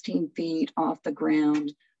 16 feet off the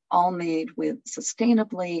ground, all made with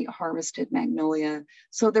sustainably harvested magnolia.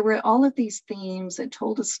 So there were all of these themes that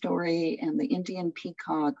told a story, and the Indian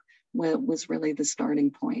peacock was really the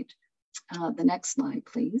starting point. The next slide,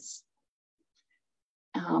 please.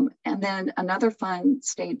 And then another fun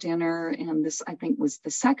state dinner, and this I think was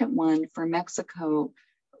the second one for Mexico,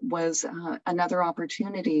 was another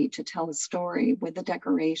opportunity to tell a story with the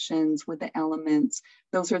decorations, with the elements.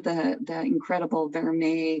 Those are the incredible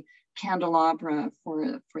vermeil candelabra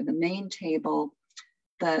for the main table.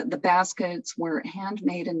 The baskets were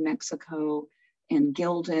handmade in Mexico and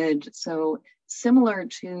gilded. So similar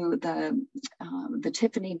to the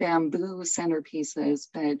Tiffany bamboo centerpieces,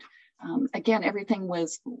 but again, everything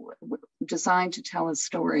was designed to tell a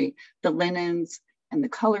story. The linens and the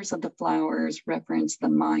colors of the flowers reference the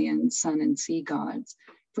Mayan sun and sea gods.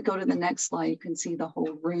 If we go to the next slide, you can see the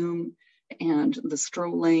whole room and the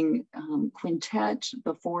strolling quintet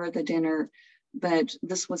before the dinner. But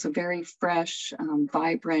this was a very fresh,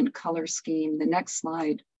 vibrant color scheme. The next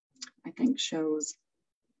slide, I think, shows,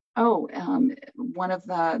 one of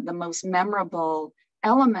the most memorable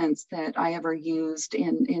elements that I ever used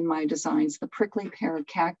in my designs, the prickly pear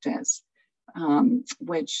cactus,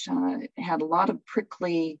 which had a lot of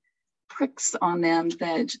pricks on them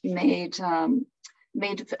that made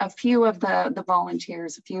a few of the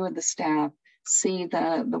volunteers, a few of the staff see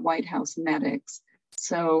the White House medics.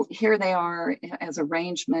 So here they are as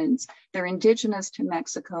arrangements. They're indigenous to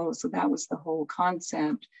Mexico, so that was the whole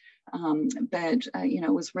concept. But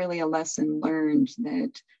it was really a lesson learned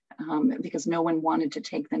that because no one wanted to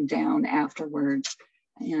take them down afterwards.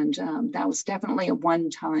 And that was definitely a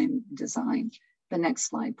one-time design. The next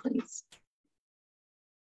slide, please.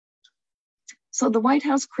 So the White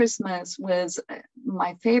House Christmas was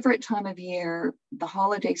my favorite time of year the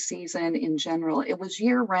holiday season in general, it was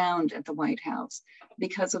year round at the White House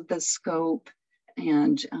because of the scope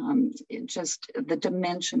and just the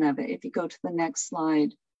dimension of it. If you go to the next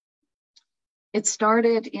slide, it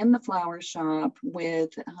started in the flower shop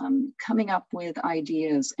with coming up with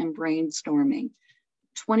ideas and brainstorming.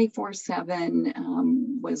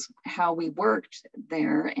 24/7 was how we worked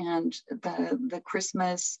there, and the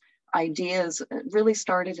Christmas ideas really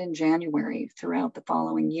started in January throughout the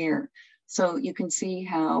following year. So you can see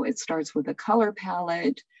how it starts with a color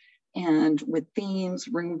palette and with themes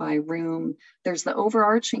room by room. There's the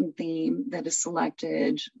overarching theme that is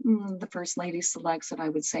selected. The First Lady selects it, I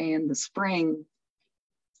would say, in the spring.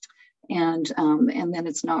 And then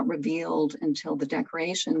it's not revealed until the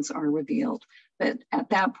decorations are revealed. But at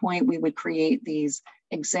that point, we would create these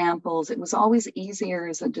examples. It was always easier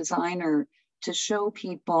as a designer to show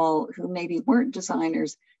people who maybe weren't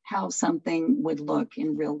designers how something would look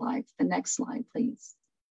in real life. The next slide, please.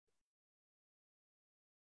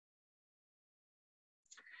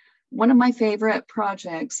 One of my favorite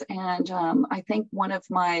projects, and I think one of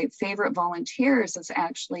my favorite volunteers is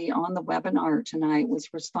actually on the webinar tonight,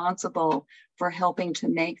 was responsible for helping to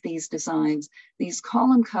make these designs. These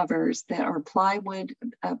column covers that are plywood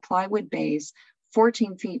base,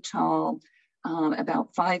 14 feet tall,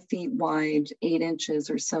 about 5 feet wide, 8 inches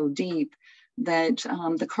or so deep, that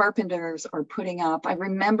the carpenters are putting up. I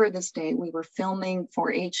remember this day, we were filming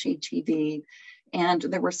for HGTV, and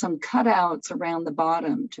there were some cutouts around the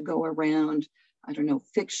bottom to go around, I don't know,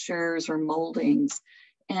 fixtures or moldings.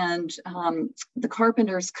 And the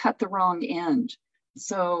carpenters cut the wrong end.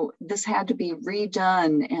 So this had to be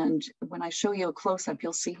redone. And when I show you a close-up,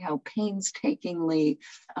 you'll see how painstakingly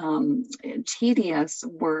tedious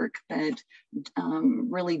work, but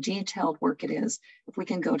really detailed work it is. If we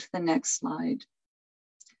can go to the next slide.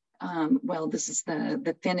 Well, this is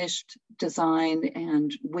the finished design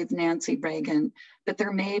and with Nancy Reagan, but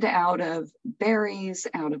they're made out of berries,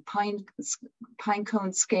 out of pine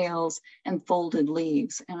cone scales and folded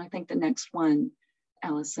leaves. And I think the next one,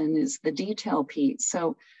 Allison, is the detail piece.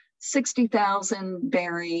 So 60,000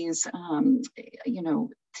 berries, you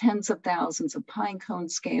know, tens of thousands of pine cone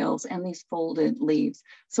scales and these folded leaves.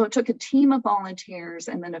 So it took a team of volunteers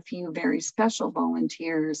and then a few very special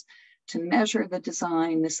volunteers to measure the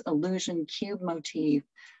design, this illusion cube motif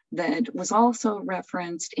that was also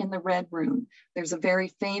referenced in the Red Room. There's a very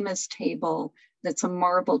famous table that's a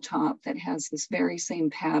marble top that has this very same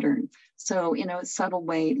pattern. So, you know, a subtle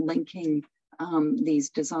way linking these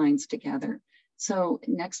designs together. So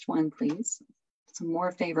next one, please. Some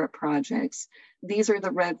more favorite projects. These are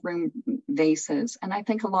the Red Room vases. And I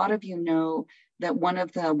think a lot of you know that one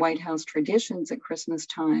of the White House traditions at Christmas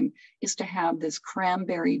time is to have this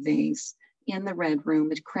cranberry vase in the Red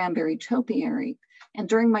Room, a cranberry topiary. And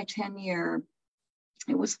during my tenure,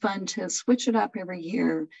 it was fun to switch it up every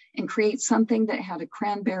year and create something that had a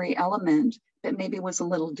cranberry element that maybe was a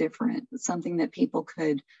little different, something that people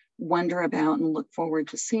could wonder about and look forward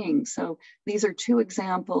to seeing. So these are two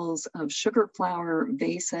examples of sugar flower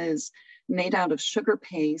vases made out of sugar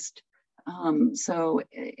paste. So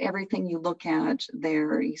everything you look at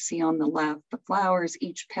there, you see on the left, the flowers,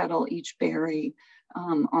 each petal, each berry.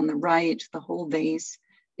 On the right, the whole vase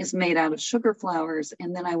is made out of sugar flowers,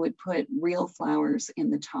 and then I would put real flowers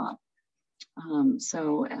in the top.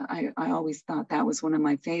 So I always thought that was one of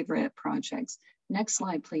my favorite projects. Next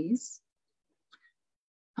slide, please.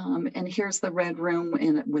 And here's the Red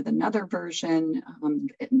Room with another version.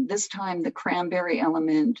 This time the cranberry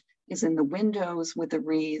element is in the windows with the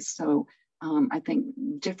wreaths. So I think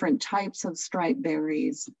different types of striped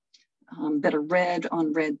berries that are red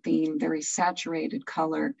on red theme, very saturated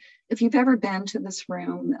color. If you've ever been to this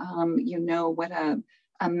room, you know what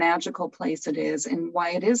a magical place it is and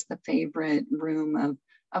why it is the favorite room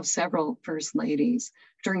of several First Ladies.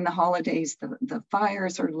 During the holidays, the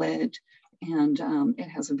fires are lit, and it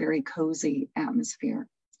has a very cozy atmosphere.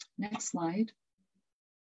 Next slide.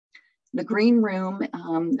 The Green Room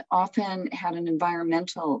often had an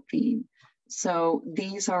environmental theme. So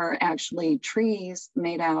these are actually trees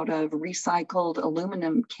made out of recycled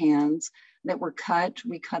aluminum cans that were cut.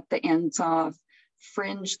 We cut the ends off,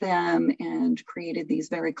 fringed them, and created these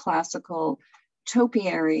very classical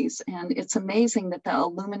topiaries. And it's amazing that the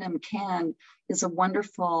aluminum can is a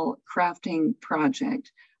wonderful crafting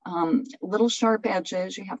project. Little sharp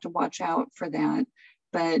edges, you have to watch out for that.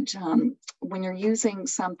 But when you're using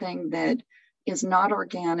something that is not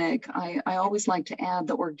organic, I always like to add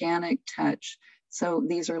the organic touch. So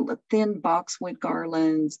these are thin boxwood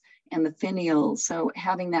garlands and the finials. So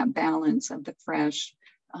having that balance of the fresh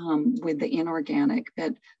with the inorganic,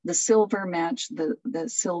 but the silver matched the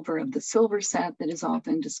silver of the silver set that is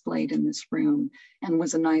often displayed in this room and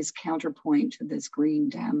was a nice counterpoint to this green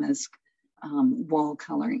damask wall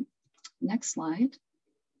coloring. Next slide.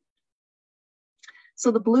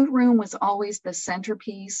 So the blue room was always the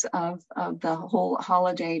centerpiece of the whole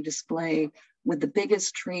holiday display, with the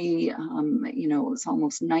biggest tree. You know, it was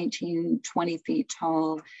almost 19, 20 feet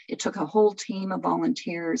tall. It took a whole team of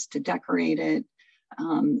volunteers to decorate it.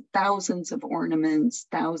 Thousands of ornaments,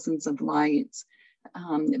 thousands of lights,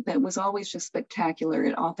 but it was always just spectacular.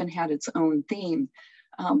 It often had its own theme.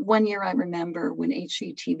 One year I remember when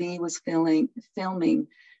HGTV was filming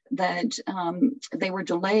that they were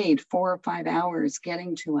delayed 4 or 5 hours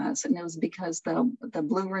getting to us. And it was because the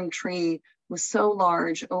blue room tree was so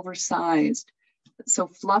large, oversized, so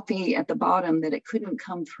fluffy at the bottom that it couldn't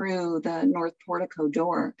come through the north portico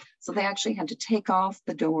door. So they actually had to take off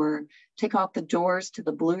the doors to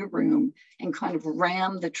the blue room and kind of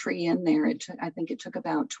ram the tree in there. I think it took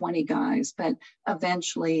about 20 guys, but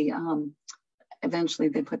eventually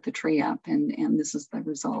they put the tree up, and this is the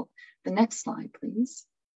result. The next slide, please.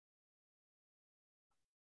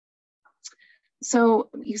 So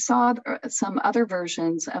you saw some other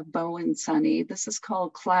versions of Beau and Sunny. This is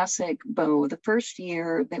called Classic Beau. The first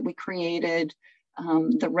year that we created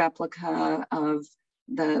the replica of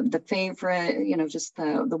the favorite, you know, just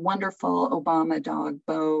the wonderful Obama dog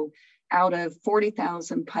Beau out of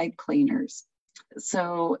 40,000 pipe cleaners.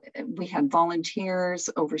 So we had volunteers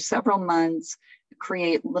over several months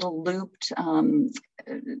create little looped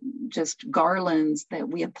just garlands that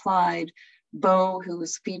we applied. Beau, who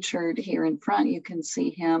was featured here in front, you can see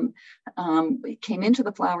him, came into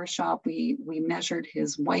the flower shop. We measured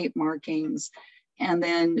his white markings, and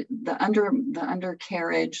then the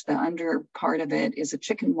undercarriage, the under part of it is a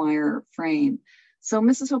chicken wire frame. So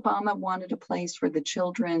Mrs. Obama wanted a place for the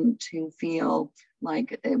children to feel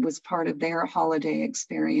like it was part of their holiday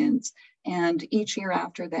experience. And each year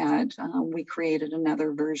after that, we created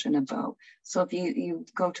another version of Beau. So if you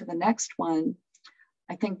go to the next one,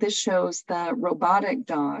 I think this shows the robotic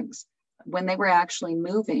dogs when they were actually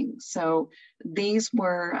moving. So these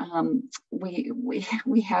were,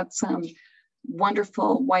 we had some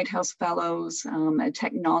wonderful White House fellows, a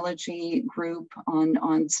technology group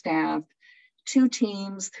on staff, 2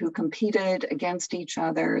 teams who competed against each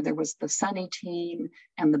other. There was the Sunny team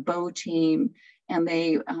and the Beau team, and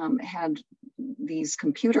they had these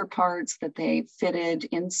computer parts that they fitted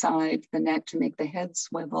inside the neck to make the head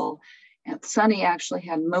swivel. And Sunny actually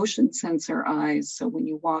had motion sensor eyes, so when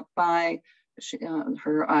you walk by,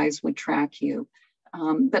 her eyes would track you.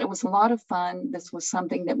 But it was a lot of fun. This was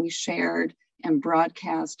something that we shared and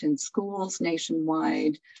broadcast in schools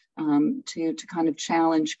nationwide to kind of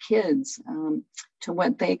challenge kids to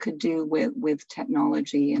what they could do with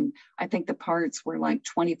technology. And I think the parts were like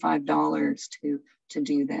 $25 to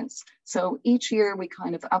do this. So each year we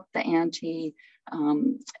kind of upped the ante,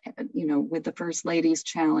 you know, with the First Ladies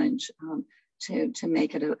Challenge to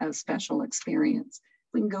make it a special experience.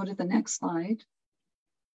 We can go to the next slide.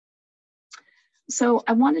 So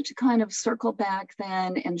I wanted to kind of circle back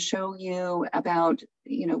then and show you about,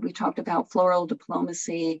 you know, we talked about floral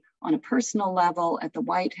diplomacy on a personal level at the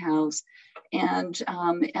White House, and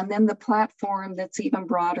then the platform that's even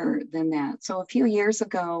broader than that. So a few years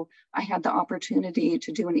ago, I had the opportunity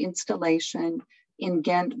to do an installation in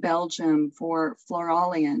Ghent, Belgium for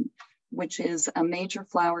Floralian, which is a major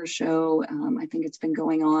flower show. I think it's been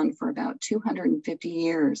going on for about 250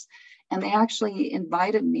 years. And they actually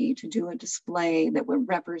invited me to do a display that would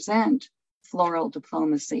represent floral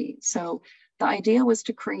diplomacy. So the idea was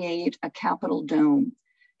to create a Capitol dome.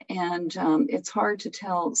 And it's hard to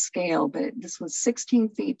tell scale, but this was 16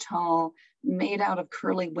 feet tall, made out of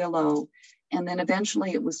curly willow. And then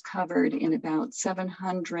eventually it was covered in about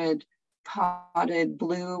 700 potted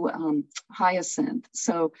blue hyacinth.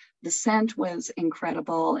 So the scent was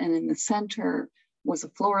incredible. And in the center was a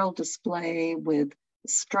floral display with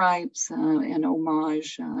stripes, an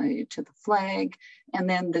homage to the flag, and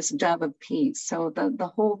then this dove of peace. So the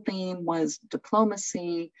whole theme was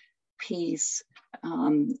diplomacy, peace,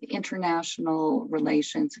 international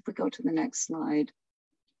relations. If we go to the next slide,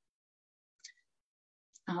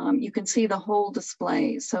 you can see the whole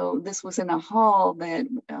display. So this was in a hall that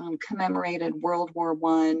commemorated World War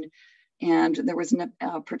I, and there was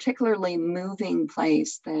a particularly moving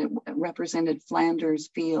place that represented Flanders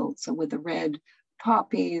Field. So with the red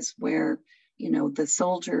poppies where, you know, the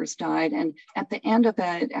soldiers died. And at the end of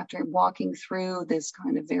it, after walking through this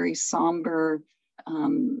kind of very somberly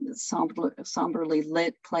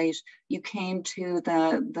lit place, you came to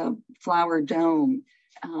the flower dome.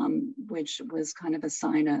 which was kind of a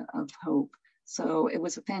sign of hope. So it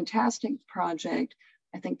was a fantastic project.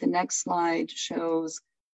 I think the next slide shows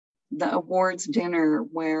the awards dinner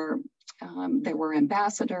where there were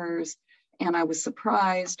ambassadors, and I was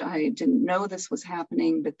surprised. I didn't know this was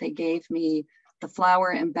happening, but they gave me the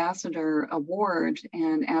Flower Ambassador Award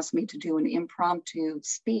and asked me to do an impromptu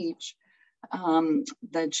speech.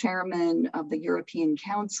 The chairman of the European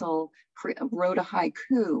Council wrote a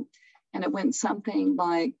haiku, and it went something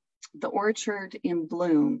like, "The orchard in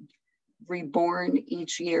bloom, reborn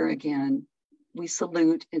each year again. We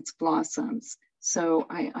salute its blossoms." So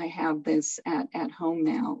I have this at home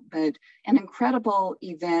now, but an incredible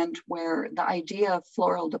event where the idea of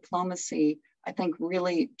floral diplomacy, I think,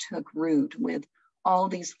 really took root with all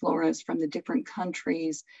these florists from the different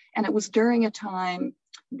countries. And it was during a time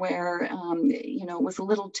where, you know, it was a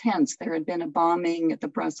little tense. There had been a bombing at the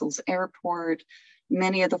Brussels airport.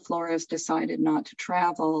 Many of the florists decided not to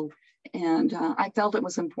travel. And I felt it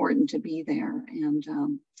was important to be there.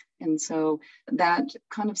 And so that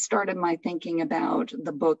kind of started my thinking about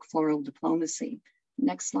the book, Floral Diplomacy.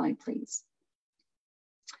 Next slide, please.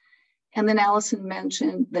 And then Allison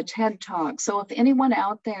mentioned the TED Talk. So if anyone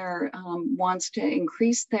out there wants to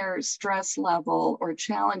increase their stress level or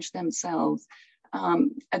challenge themselves,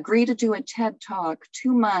 agree to do a TED Talk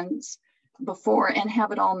 2 months before and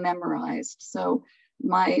have it all memorized. So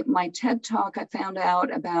my TED Talk I found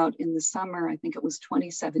out about in the summer, I think it was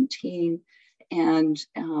 2017. And,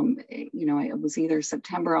 you know, it was either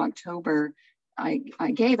September, October,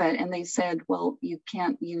 I gave it, and they said, well, you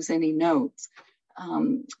can't use any notes.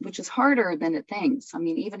 Which is harder than it thinks. I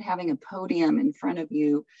mean, even having a podium in front of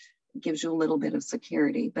you gives you a little bit of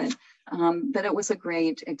security, but it was a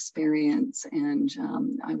great experience. And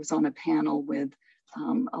I was on a panel with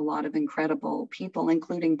a lot of incredible people,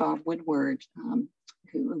 including Bob Woodward,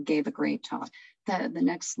 who gave a great talk. The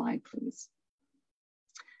next slide, please.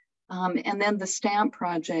 And then the stamp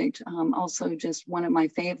project, also just one of my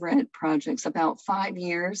favorite projects, about 5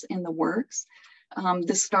 years in the works.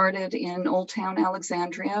 This started in Old Town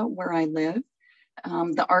Alexandria, where I live.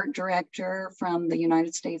 The art director from the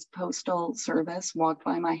United States Postal Service walked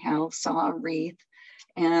by my house, saw a wreath,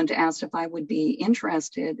 and asked if I would be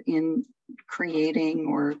interested in creating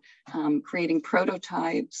or creating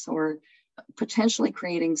prototypes or potentially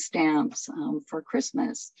creating stamps for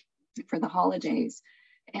Christmas, for the holidays.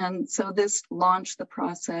 And so this launched the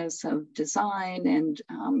process of design and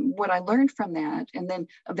what I learned from that. And then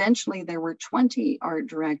eventually there were 20 art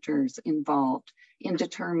directors involved in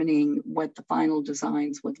determining what the final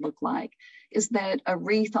designs would look like, is that a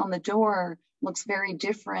wreath on the door looks very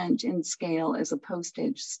different in scale as a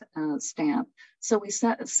postage stamp. So we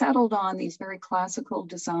settled on these very classical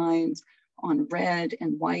designs on red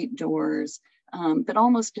and white doors, but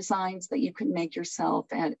almost designs that you can make yourself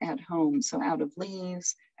at home. So out of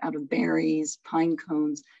leaves, out of berries, pine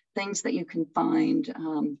cones, things that you can find,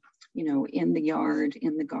 you know, in the yard,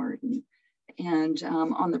 in the garden. And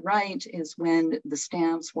on the right is when the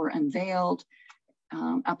stamps were unveiled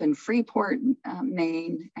up in Freeport,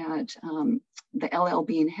 Maine at the LL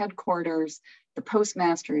Bean headquarters. The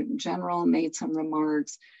Postmaster General made some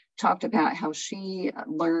remarks, talked about how she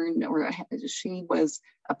learned, or she was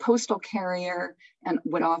a postal carrier and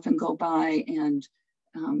would often go by and,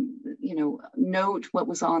 you know, note what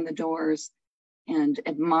was on the doors and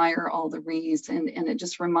admire all the wreaths. And it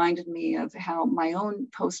just reminded me of how my own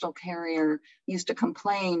postal carrier used to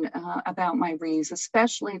complain about my wreaths,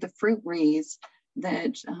 especially the fruit wreaths,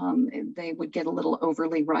 that they would get a little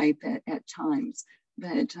overly ripe at times.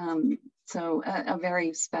 But so a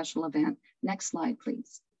very special event. Next slide,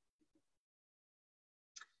 please.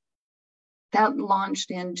 That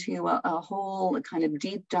launched into a whole kind of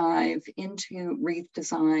deep dive into wreath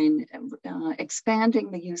design,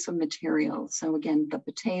 expanding the use of materials. So again, the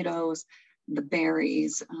potatoes, the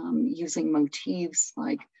berries, using motifs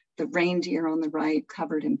like the reindeer on the right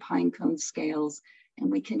covered in pine cone scales.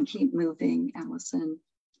 And we can keep moving, Allison.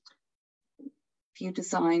 A few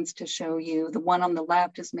designs to show you. The one on the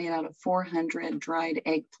left is made out of 400 dried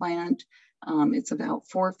eggplant. It's about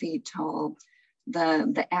 4 feet tall.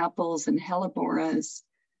 The apples and helleborus,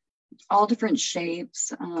 all different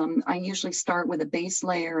shapes. I usually start with a base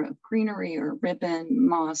layer of greenery or ribbon,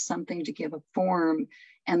 moss, something to give a form,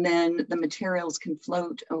 and then the materials can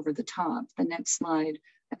float over the top. The next slide,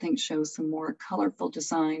 I think, shows some more colorful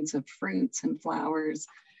designs of fruits and flowers.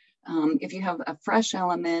 If you have a fresh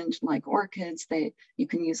element like orchids, you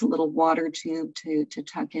can use a little water tube to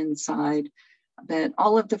tuck inside. But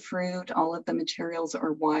all of the fruit, all of the materials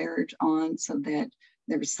are wired on so that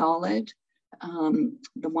they're solid.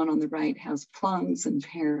 The one on the right has plums and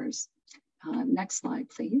pears. Next slide,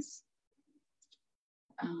 please.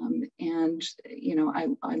 And, you know,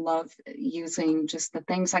 I love using just the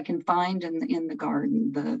things I can find in the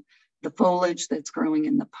garden, the foliage that's growing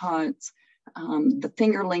in the pots, the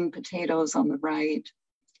fingerling potatoes on the right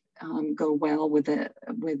go well with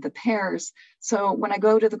the pears. So when I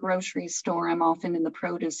go to the grocery store, I'm often in the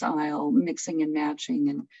produce aisle, mixing and matching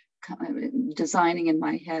and designing in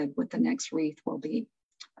my head what the next wreath will be.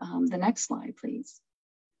 The next slide, please.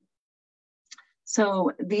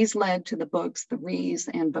 So these led to the books, the Wreaths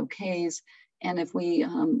and Bouquets. And if we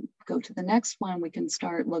go to the next one, we can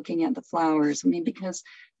start looking at the flowers. I mean, because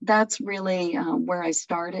that's really where I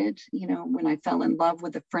started, you know, when I fell in love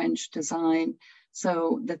with the French design.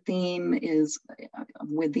 So the theme is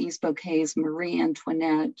with these bouquets, Marie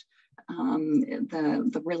Antoinette,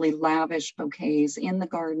 the really lavish bouquets in the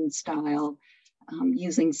garden style,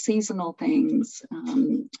 using seasonal things,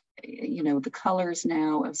 you know, the colors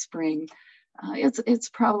now of spring. It's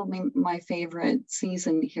probably my favorite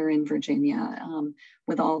season here in Virginia,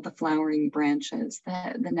 with all the flowering branches.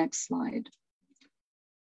 The next slide.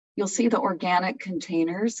 You'll see the organic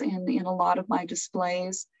containers in a lot of my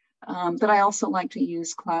displays, but I also like to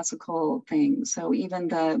use classical things. So even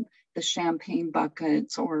the champagne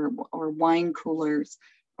buckets or wine coolers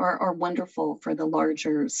are wonderful for the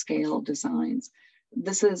larger scale designs.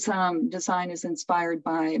 This is design is inspired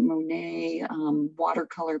by Monet,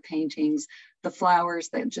 watercolor paintings, the flowers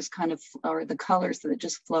that just kind of, or the colors that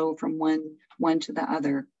just flow from one to the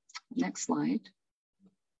other. Next slide.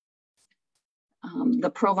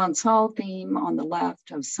 The Provençal theme on the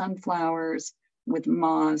left of sunflowers with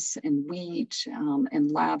moss and wheat and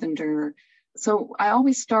lavender. So I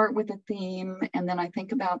always start with a theme and then I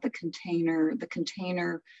think about the container. The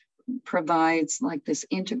container provides like this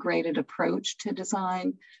integrated approach to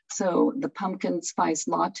design. So the pumpkin spice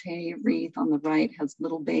latte wreath on the right has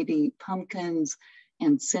little baby pumpkins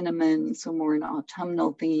and cinnamon, so more an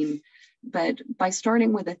autumnal theme. But by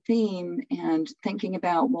starting with a theme and thinking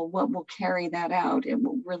about, well, what will carry that out, it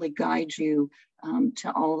will really guide you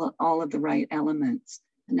to all of the right elements.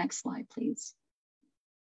 The next slide, please.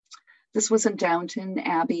 This was a Downton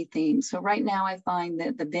Abbey theme. So right now I find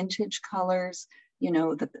that the vintage colors, you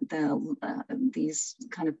know, these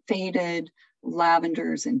kind of faded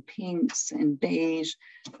lavenders and pinks and beige.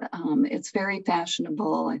 It's very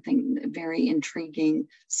fashionable, I think very intriguing.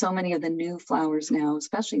 So many of the new flowers now,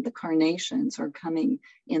 especially the carnations, are coming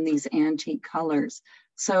in these antique colors.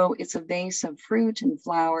 So it's a vase of fruit and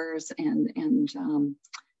flowers and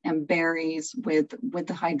berries with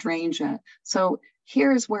the hydrangea. So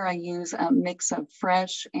here's where I use a mix of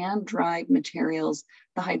fresh and dried materials.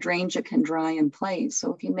 The hydrangea can dry in place.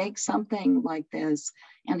 So if you make something like this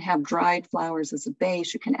and have dried flowers as a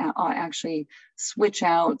base, you can actually switch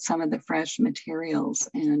out some of the fresh materials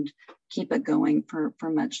and keep it going for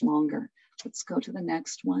much longer. Let's go to the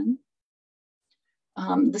next one.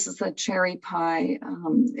 This is the cherry pie.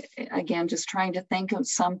 Again, just trying to think of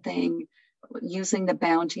something using the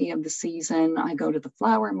bounty of the season. I go to the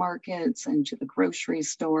flower markets and to the grocery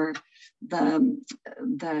store.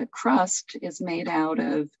 The crust is made out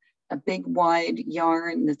of a big wide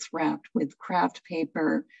yarn that's wrapped with craft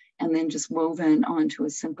paper and then just woven onto a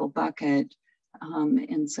simple bucket.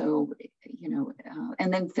 And so, you know,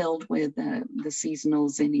 and then filled with the seasonal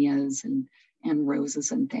zinnias and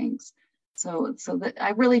roses and things. So that I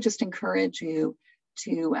really just encourage you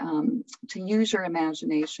to use your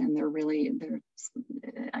imagination.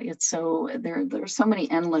 There's so many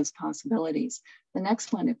endless possibilities. The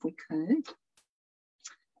next one, if we could.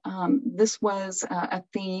 This was a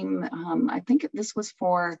theme. I think this was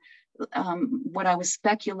for what I was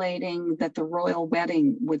speculating that the royal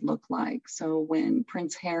wedding would look like. So when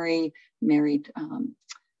Prince Harry married,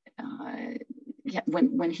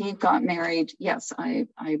 when he got married, yes, I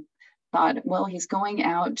thought, well, he's going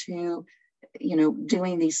out to, you know,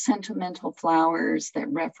 doing these sentimental flowers that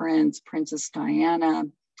reference Princess Diana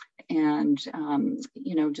and,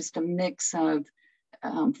 you know, just a mix of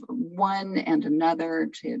one and another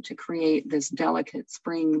to create this delicate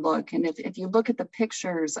spring look. And if you look at the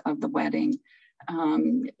pictures of the wedding,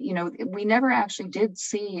 you know, we never actually did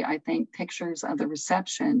see, I think, pictures of the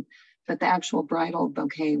reception, but the actual bridal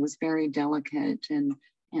bouquet was very delicate and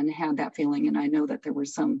had that feeling. And I know that there were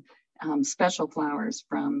some special flowers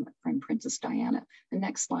from Princess Diana. The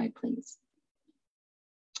next slide, please.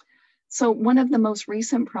 So one of the most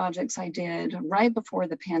recent projects I did right before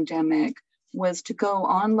the pandemic was to go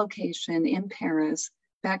on location in Paris,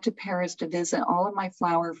 back to Paris to visit all of my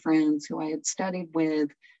flower friends who I had studied with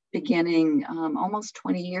beginning almost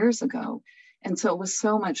 20 years ago. And so it was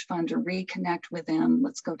so much fun to reconnect with them.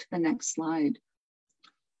 Let's go to the next slide.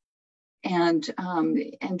 and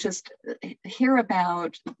just hear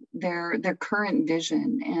about their current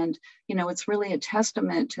vision. And, you know, it's really a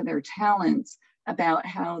testament to their talents about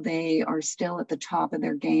how they are still at the top of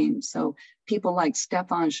their game. So people like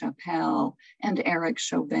Stefan Chappelle and Eric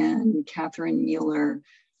Chauvin, Catherine Mueller,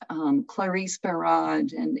 Clarice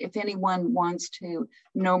Barrad. And if anyone wants to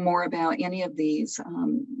know more about any of these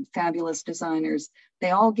fabulous designers, they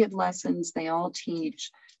all give lessons, they all teach.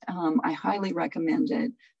 I highly recommend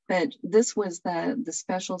it. But this was the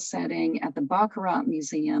special setting at the Baccarat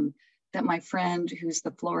Museum that my friend, who's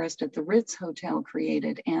the florist at the Ritz Hotel,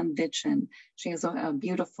 created, Ann Vitchin. She has a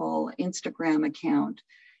beautiful Instagram account.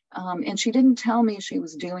 And she didn't tell me she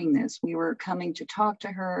was doing this. We were coming to talk to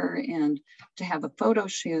her and to have a photo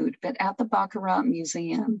shoot, but at the Baccarat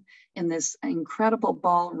Museum, in this incredible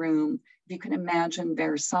ballroom, if you can imagine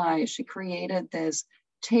Versailles, she created this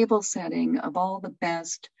table setting of all the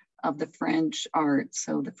best of the French art.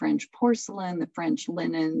 So the French porcelain, the French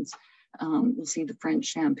linens, you'll see the French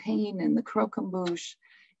champagne and the croquembouche,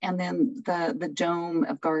 and then the dome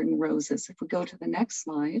of garden roses. If we go to the next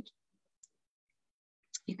slide,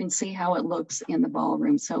 you can see how it looks in the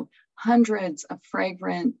ballroom. So hundreds of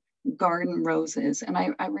fragrant garden roses. And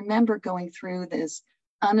I remember going through this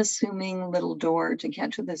unassuming little door to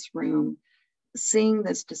get to this room, seeing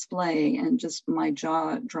this display and just my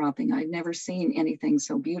jaw dropping. I'd never seen anything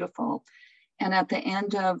so beautiful. And at the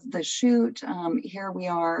end of the shoot, here we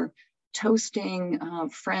are toasting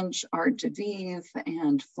French art de vivre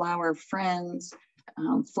and flower friends,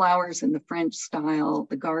 flowers in the French style,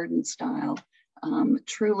 the garden style.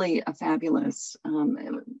 Truly a fabulous,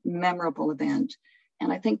 memorable event.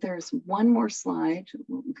 And I think there's one more slide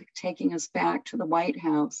taking us back to the White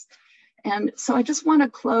House. And so I just want to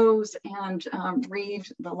close and read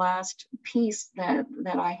the last piece that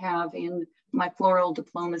I have in my Floral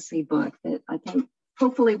Diplomacy book that I think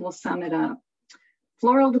hopefully will sum it up.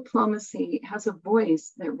 Floral Diplomacy has a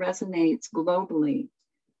voice that resonates globally,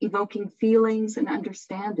 evoking feelings and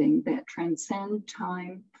understanding that transcend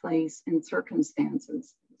time, place, and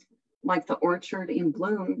circumstances. Like the orchard in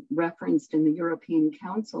bloom referenced in the European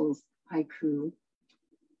Council's haiku,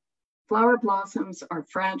 flower blossoms are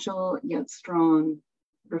fragile yet strong,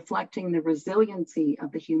 reflecting the resiliency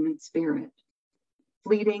of the human spirit.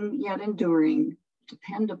 Fleeting yet enduring,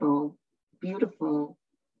 dependable, beautiful,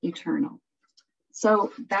 eternal.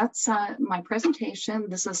 So that's my presentation.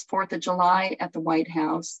 This is 4th of July at the White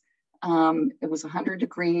House. It was 100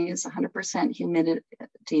 degrees, 100%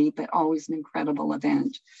 humidity, but always an incredible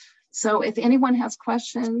event. So if anyone has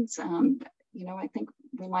questions, you know, I think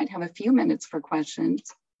we might have a few minutes for questions.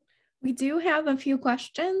 We do have a few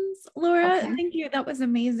questions, Laura. Okay. Thank you. That was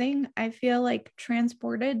amazing. I feel like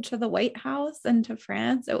transported to the White House and to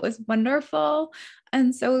France. It was wonderful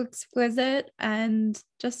and so exquisite and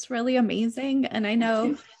just really amazing. And I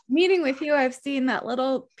know meeting with you, I've seen that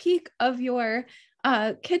little peek of your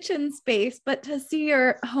kitchen space, but to see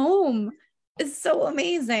your home is so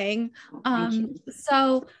amazing.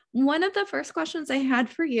 So one of the first questions I had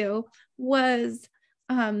for you was,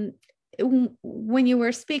 when you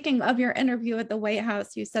were speaking of your interview at the White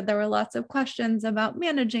House, you said there were lots of questions about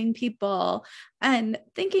managing people and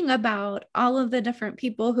thinking about all of the different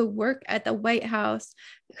people who work at the White House.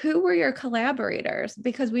 Who were your collaborators?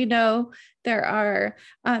 Because we know there are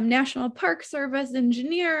National Park Service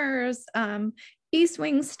engineers, East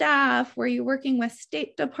Wing staff. Were you working with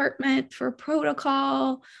State Department for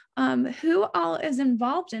protocol? Who all is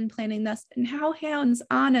involved in planning this, and how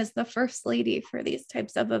hands-on is the First Lady for these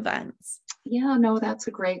types of events? Yeah, no, that's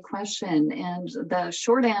a great question. And the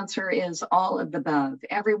short answer is all of the above.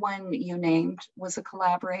 Everyone you named was a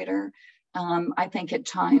collaborator. I think at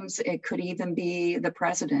times it could even be the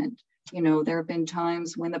president. You know, there have been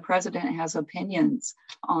times when the president has opinions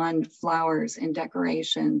on flowers and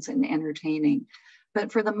decorations and entertaining.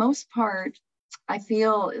 But for the most part, I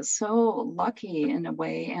feel so lucky in a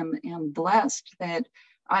way and blessed that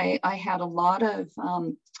I had a lot of,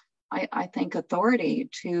 I think, authority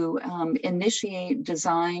to initiate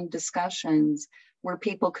design discussions where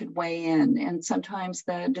people could weigh in. And sometimes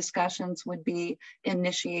the discussions would be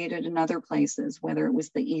initiated in other places, whether it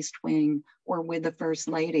was the East Wing or with the First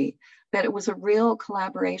Lady. But it was a real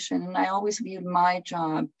collaboration. And I always viewed my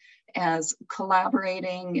job as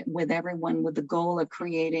collaborating with everyone with the goal of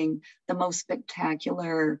creating the most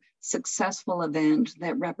spectacular, successful event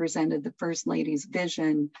that represented the First Lady's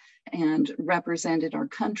vision and represented our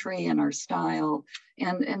country and our style.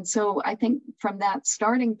 And so I think from that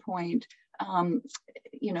starting point,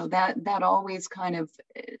 you know, that always kind of,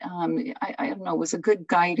 I don't know, was a good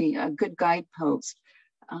guidepost.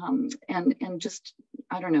 and just,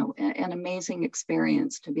 I don't know, an amazing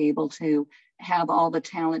experience to be able to have all the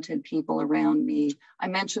talented people around me. I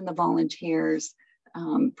mentioned the volunteers,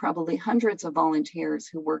 probably hundreds of volunteers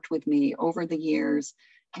who worked with me over the years.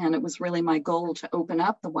 And it was really my goal to open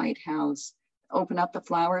up the White House, open up the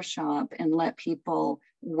flower shop, and let people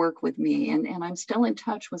work with me. And I'm still in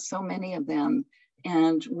touch with so many of them.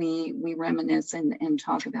 And we reminisce and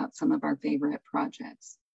talk about some of our favorite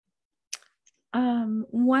projects.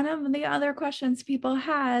 One of the other questions people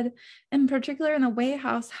had, in particular in the White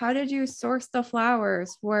House, how did you source the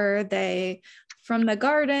flowers? Were they from the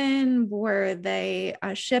garden? Were they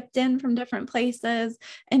shipped in from different places?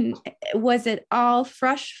 And was it all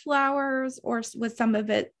fresh flowers, or was some of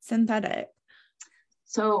it synthetic?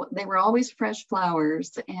 So they were always fresh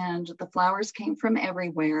flowers, and the flowers came from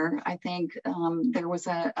everywhere. I think there was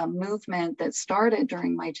a movement that started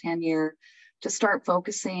during my tenure to start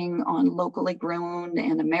focusing on locally grown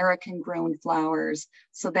and American grown flowers.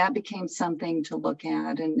 So that became something to look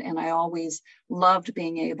at. And I always loved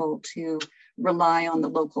being able to rely on the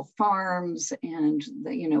local farms and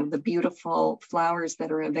the beautiful flowers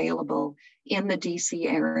that are available in the DC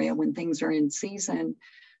area when things are in season.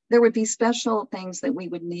 There would be special things that we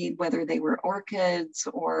would need, whether they were orchids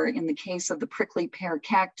or, in the case of the prickly pear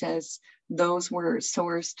cactus, those were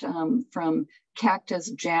sourced from Cactus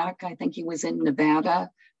Jack. I think he was in Nevada.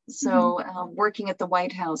 So working at the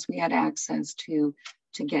White House, we had access to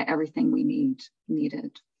get everything we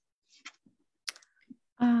needed.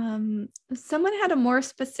 Someone had a more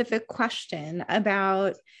specific question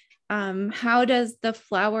about how does the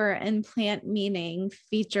flower and plant meaning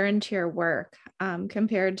feature into your work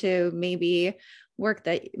compared to maybe work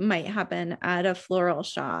that might happen at a floral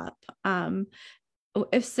shop?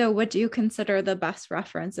 If so, what do you consider the best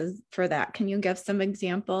references for that? Can you give some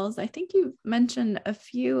examples? I think you mentioned a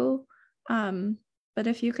few, but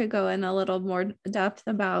if you could go in a little more depth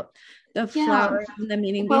about the flower and the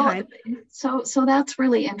meaning behind it. So that's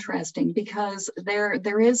really interesting, because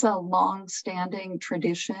there is a long-standing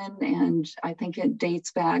tradition, and I think it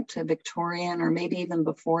dates back to Victorian, or maybe even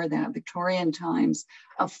before that, Victorian times,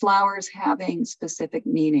 of flowers having specific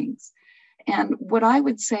meanings. And what I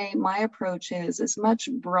would say my approach is much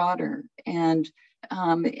broader and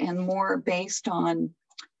more based on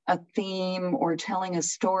a theme or telling a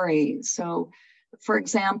story. So, for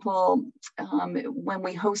example, when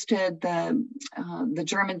we hosted the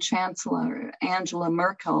German Chancellor, Angela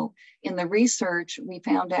Merkel, in the research, we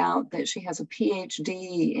found out that she has a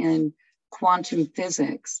PhD in quantum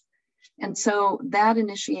physics. And so that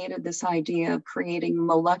initiated this idea of creating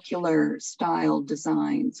molecular style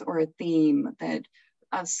designs, or a theme, that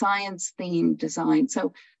a science themed design.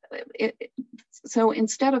 So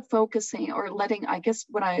instead of focusing or letting, I guess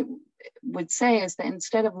what I would say is that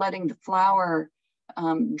instead of letting the flower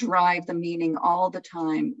drive the meaning all the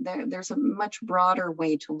time, there's a much broader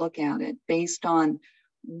way to look at it based on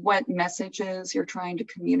what messages you're trying to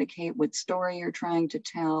communicate, what story you're trying to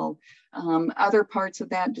tell. Other parts of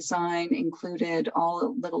that design included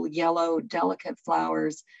all little yellow, delicate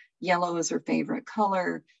flowers. Yellow is her favorite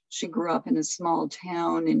color. She grew up in a small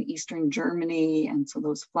town in Eastern Germany, and so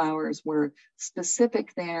those flowers were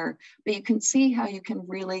specific there. But you can see how you can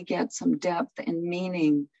really get some depth and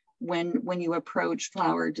meaning when you approach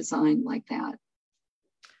flower design like that.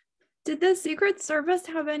 Did the Secret Service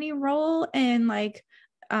have any role in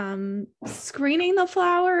screening the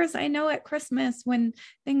flowers? I know at Christmas when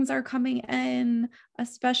things are coming in,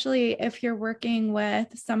 especially if you're working with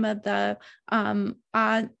some of the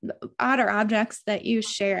odder objects that you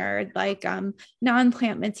shared, like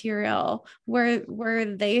non-plant material, were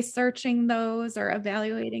they searching those or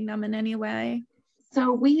evaluating them in any way?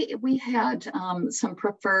 So we had some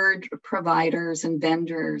preferred providers and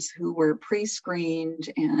vendors who were pre-screened,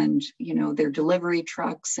 and their delivery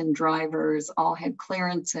trucks and drivers all had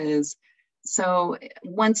clearances. So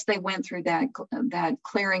once they went through that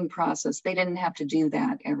clearing process, they didn't have to do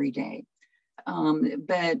that every day.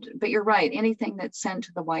 But you're right. Anything that's sent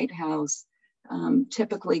to the White House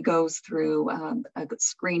typically goes through a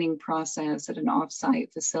screening process at an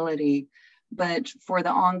offsite facility. But for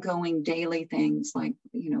the ongoing daily things like,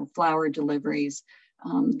 flower deliveries,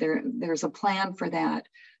 there's a plan for that.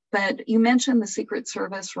 But you mentioned the Secret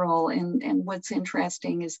Service role, and what's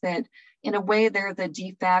interesting is that in a way they're the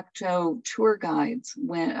de facto tour guides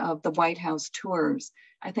of the White House tours.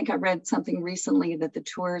 I think I read something recently that the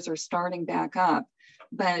tours are starting back up,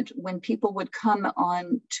 but when people would come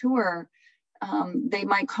on tour, they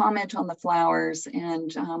might comment on the flowers,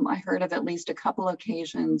 and I heard of at least a couple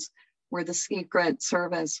occasions where the Secret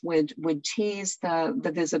Service would tease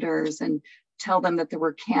the visitors and tell them that there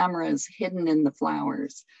were cameras hidden in the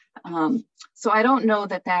flowers. So I don't know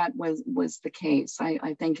that was the case.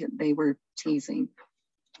 I think they were teasing,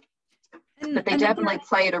 but they definitely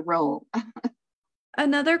played a role.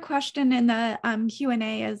 Another question in the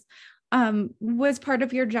Q&A is, was part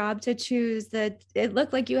of your job to choose it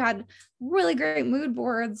looked like you had really great mood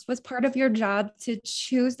boards. Was part of your job to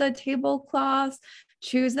choose the tablecloths,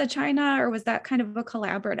 choose the china, or was that kind of a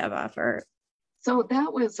collaborative effort? So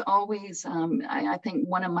that was always, I think,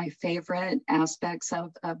 one of my favorite aspects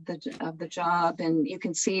of the job. And you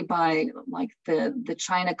can see by like the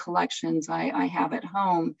china collections I have at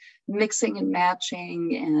home, mixing and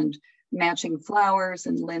matching flowers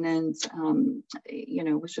and linens,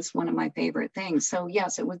 was just one of my favorite things. So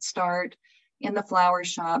yes, it would start in the flower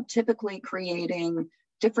shop, typically creating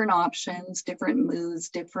different options, different moods,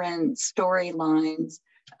 different storylines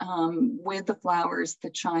with the flowers, the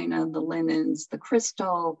china, the linens, the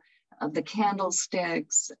crystal, the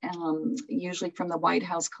candlesticks, usually from the White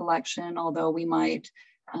House collection, although we might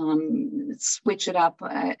switch it up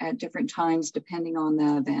at different times depending on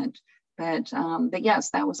the event. But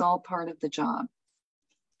yes, that was all part of the job.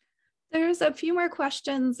 There's a few more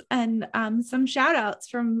questions and some shout outs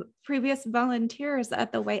from previous volunteers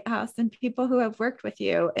at the White House and people who have worked with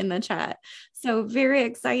you in the chat. So very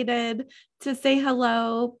excited to say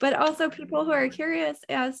hello, but also people who are curious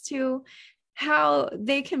as to how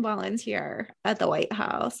they can volunteer at the White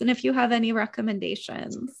House and if you have any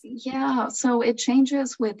recommendations. Yeah, so it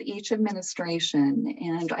changes with each administration.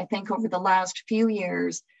 And I think over the last few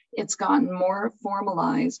years, it's gotten more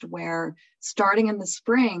formalized where starting in the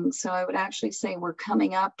spring, so I would actually say we're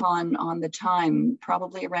coming up on the time,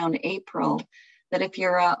 probably around April, that if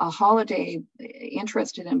you're a holiday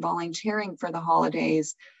interested in volunteering for the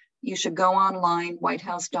holidays, you should go online,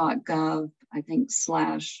 whitehouse.gov, I think,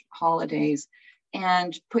 /holidays,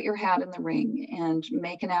 and put your hat in the ring and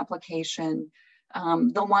make an application.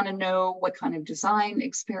 They'll want to know what kind of design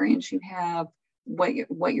experience you have, what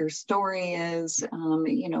your story is.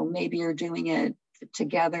 Maybe you're doing it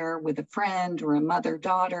together with a friend or a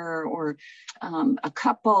mother-daughter or a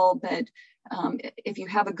couple, but if you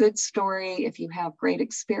have a good story, if you have great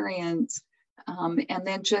experience, and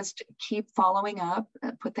then just keep following up,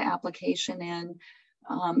 put the application in.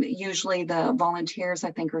 Usually the volunteers,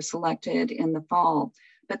 I think, are selected in the fall.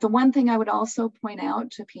 But the one thing I would also point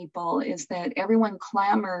out to people is that everyone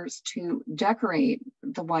clamors to decorate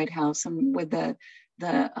the White House, and with the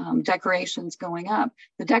decorations going up,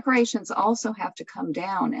 the decorations also have to come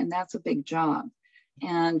down, and that's a big job.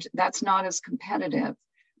 And that's not as competitive,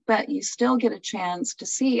 but you still get a chance to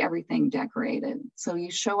see everything decorated. So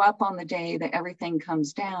you show up on the day that everything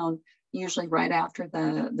comes down, usually right after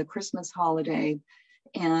the Christmas holiday,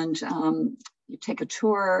 and you take a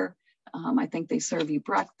tour. I think they serve you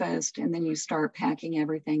breakfast, and then you start packing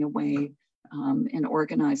everything away and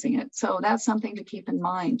organizing it. So that's something to keep in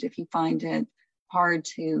mind if you find it hard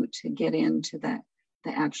to get into the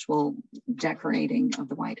actual decorating of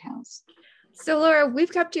the White House. So Laura,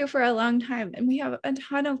 we've kept you for a long time and we have a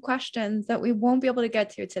ton of questions that we won't be able to get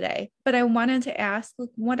to today, but I wanted to ask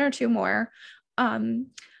one or two more.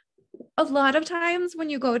 A lot of times when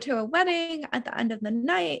you go to a wedding at the end of the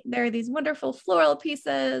night, there are these wonderful floral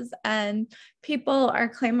pieces and people are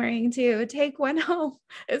clamoring to take one home.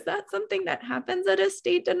 Is that something that happens at a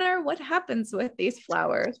state dinner? What happens with these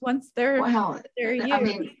flowers once they're used? I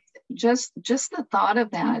mean, just the thought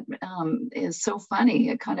of that is so funny.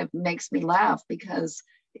 It kind of makes me laugh because,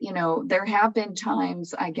 there have been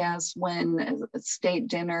times, I guess, when state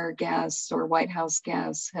dinner guests or White House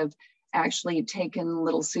guests have actually taken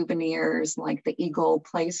little souvenirs like the Eagle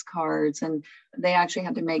place cards, and they actually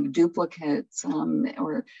had to make duplicates and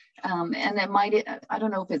it might, I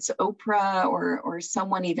don't know if it's Oprah or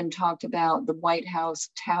someone even talked about the White House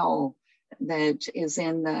towel that is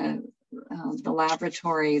in the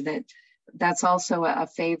laboratory, that's also a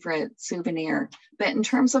favorite souvenir. But in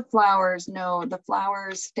terms of flowers, no, the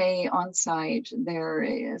flowers stay on site. They're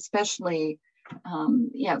especially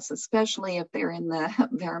if they're in the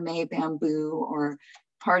Vermeer bamboo or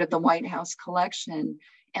part of the White House collection,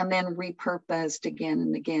 and then repurposed again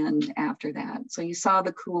and again after that. So you saw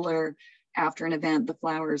the cooler after an event, the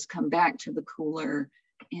flowers come back to the cooler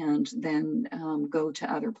and then go to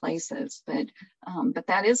other places. But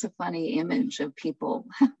that is a funny image of people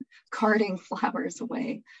carting flowers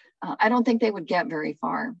away. I don't think they would get very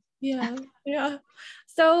far. Yeah.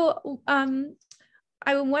 So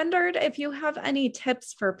I wondered if you have any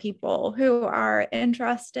tips for people who are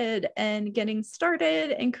interested in getting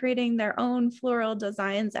started and creating their own floral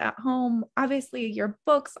designs at home. Obviously, your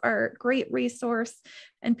books are a great resource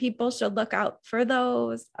and people should look out for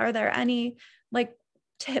those. Are there any like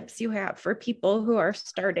tips you have for people who are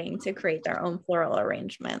starting to create their own floral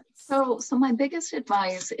arrangements? So my biggest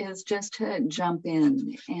advice is just to jump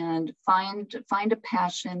in and find a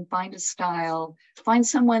passion, find a style, find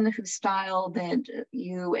someone whose style that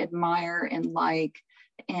you admire and like.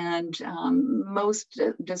 And most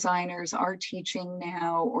designers are teaching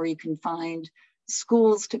now, or you can find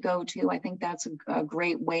schools to go to. I think that's a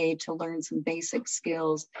great way to learn some basic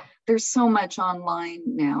skills. There's so much online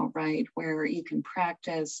now, right, where you can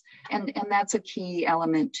practice. And that's a key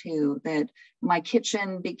element too, that my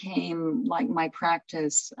kitchen became like my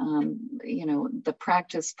practice, the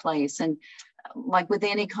practice place. And like with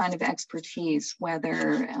any kind of expertise,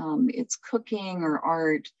 whether it's cooking or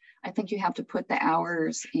art, I think you have to put the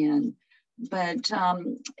hours in. But,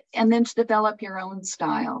 and then to develop your own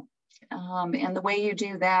style. And the way you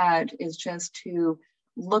do that is just to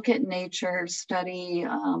look at nature, study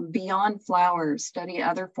beyond flowers, study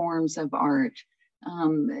other forms of art,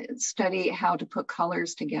 study how to put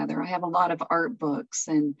colors together. I have a lot of art books,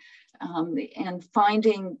 and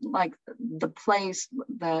finding like the place,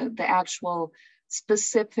 the actual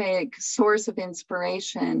specific source of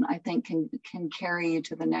inspiration, I think can carry you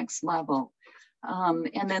to the next level.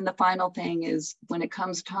 And then the final thing is, when it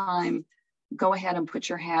comes time, go ahead and put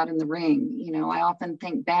your hat in the ring. You know, I often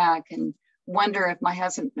think back and wonder if my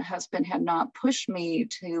husband had not pushed me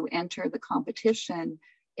to enter the competition,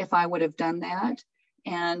 if I would have done that.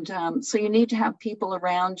 And so you need to have people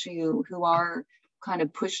around you who are kind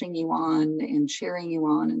of pushing you on and cheering you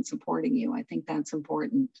on and supporting you. I think that's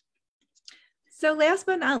important. So last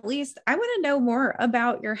but not least, I want to know more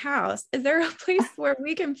about your house. Is there a place where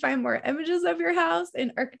we can find more images of your house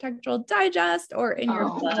in Architectural Digest or in your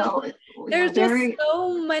book? Well, There's just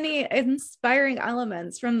so many inspiring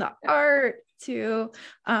elements, from the art to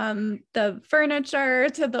the furniture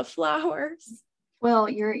to the flowers. Well,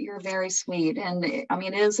 you're very sweet. And I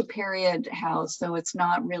mean, it is a period house, so it's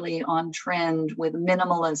not really on trend with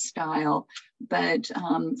minimalist style. But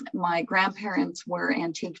my grandparents were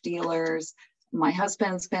antique dealers. My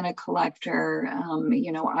husband's been a collector.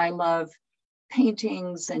 I love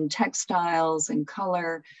paintings and textiles and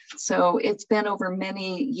color. So it's been over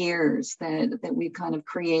many years that we've kind of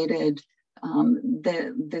created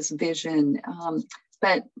this vision.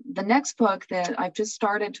 But the next book that I've just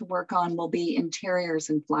started to work on will be Interiors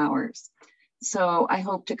and Flowers. So I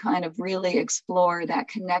hope to kind of really explore that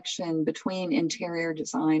connection between interior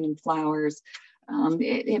design and flowers.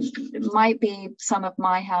 It might be some of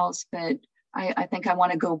my house, but I think I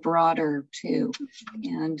want to go broader too.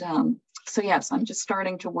 And so yes, I'm just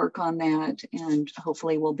starting to work on that, and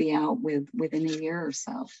hopefully we'll be out within a year or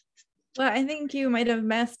so. Well, I think you might have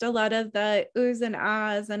missed a lot of the oohs and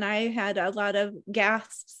ahs, and I had a lot of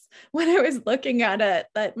gasps when I was looking at it,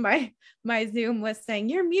 that my Zoom was saying,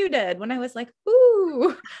 "You're muted," when I was like,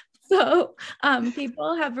 ooh. So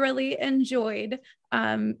people have really enjoyed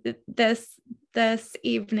this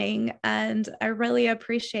evening, and I really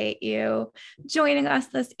appreciate you joining us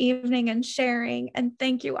this evening and sharing. And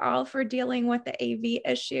thank you all for dealing with the AV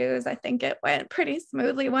issues. I think it went pretty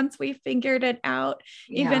smoothly once we figured it out,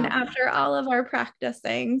 even after all of our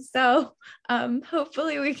practicing. So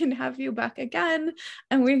hopefully we can have you back again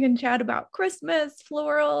and we can chat about Christmas,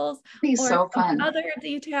 florals, or other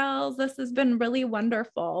details. This has been really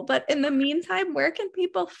wonderful. But in the meantime, where can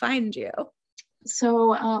people find you?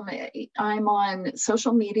 So I'm on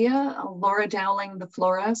social media. Laura Dowling, the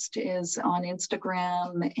florist, is on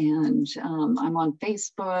Instagram, and I'm on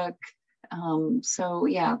Facebook. So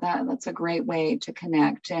yeah, that's a great way to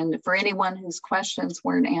connect. And for anyone whose questions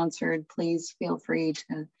weren't answered, please feel free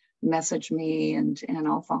to message me and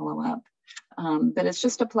I'll follow up. But it's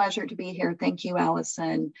just a pleasure to be here. Thank you,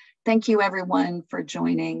 Allison. Thank you, everyone, for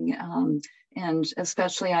joining. And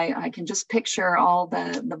especially, I can just picture all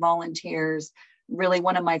the volunteers. Really,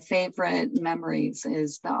 one of my favorite memories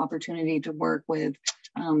is the opportunity to work with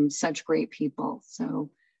such great people. So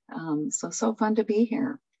fun to be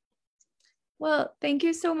here. Well, thank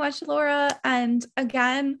you so much, Laura. And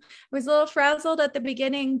again, I was a little frazzled at the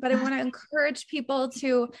beginning, but I want to encourage people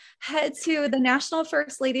to head to the National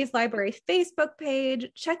First Ladies Library Facebook page,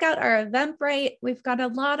 check out our Eventbrite. We've got a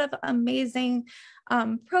lot of amazing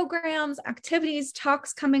programs, activities,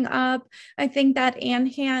 talks coming up. I think that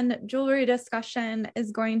hand jewelry discussion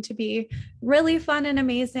is going to be really fun and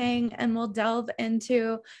amazing, and we'll delve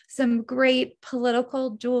into some great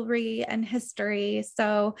political jewelry and history.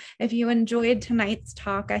 So if you enjoyed tonight's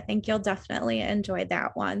talk, I think you'll definitely enjoy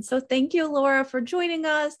that one. So thank you, Laura, for joining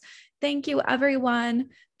us. Thank you, everyone.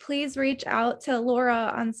 Please reach out to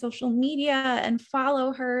Laura on social media and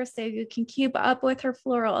follow her so you can keep up with her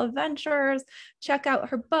floral adventures, check out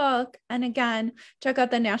her book, and again, check out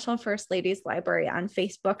the National First Ladies Library on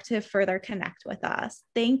Facebook to further connect with us.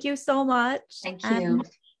 Thank you so much. Thank you. And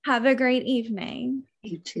have a great evening.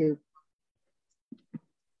 You too.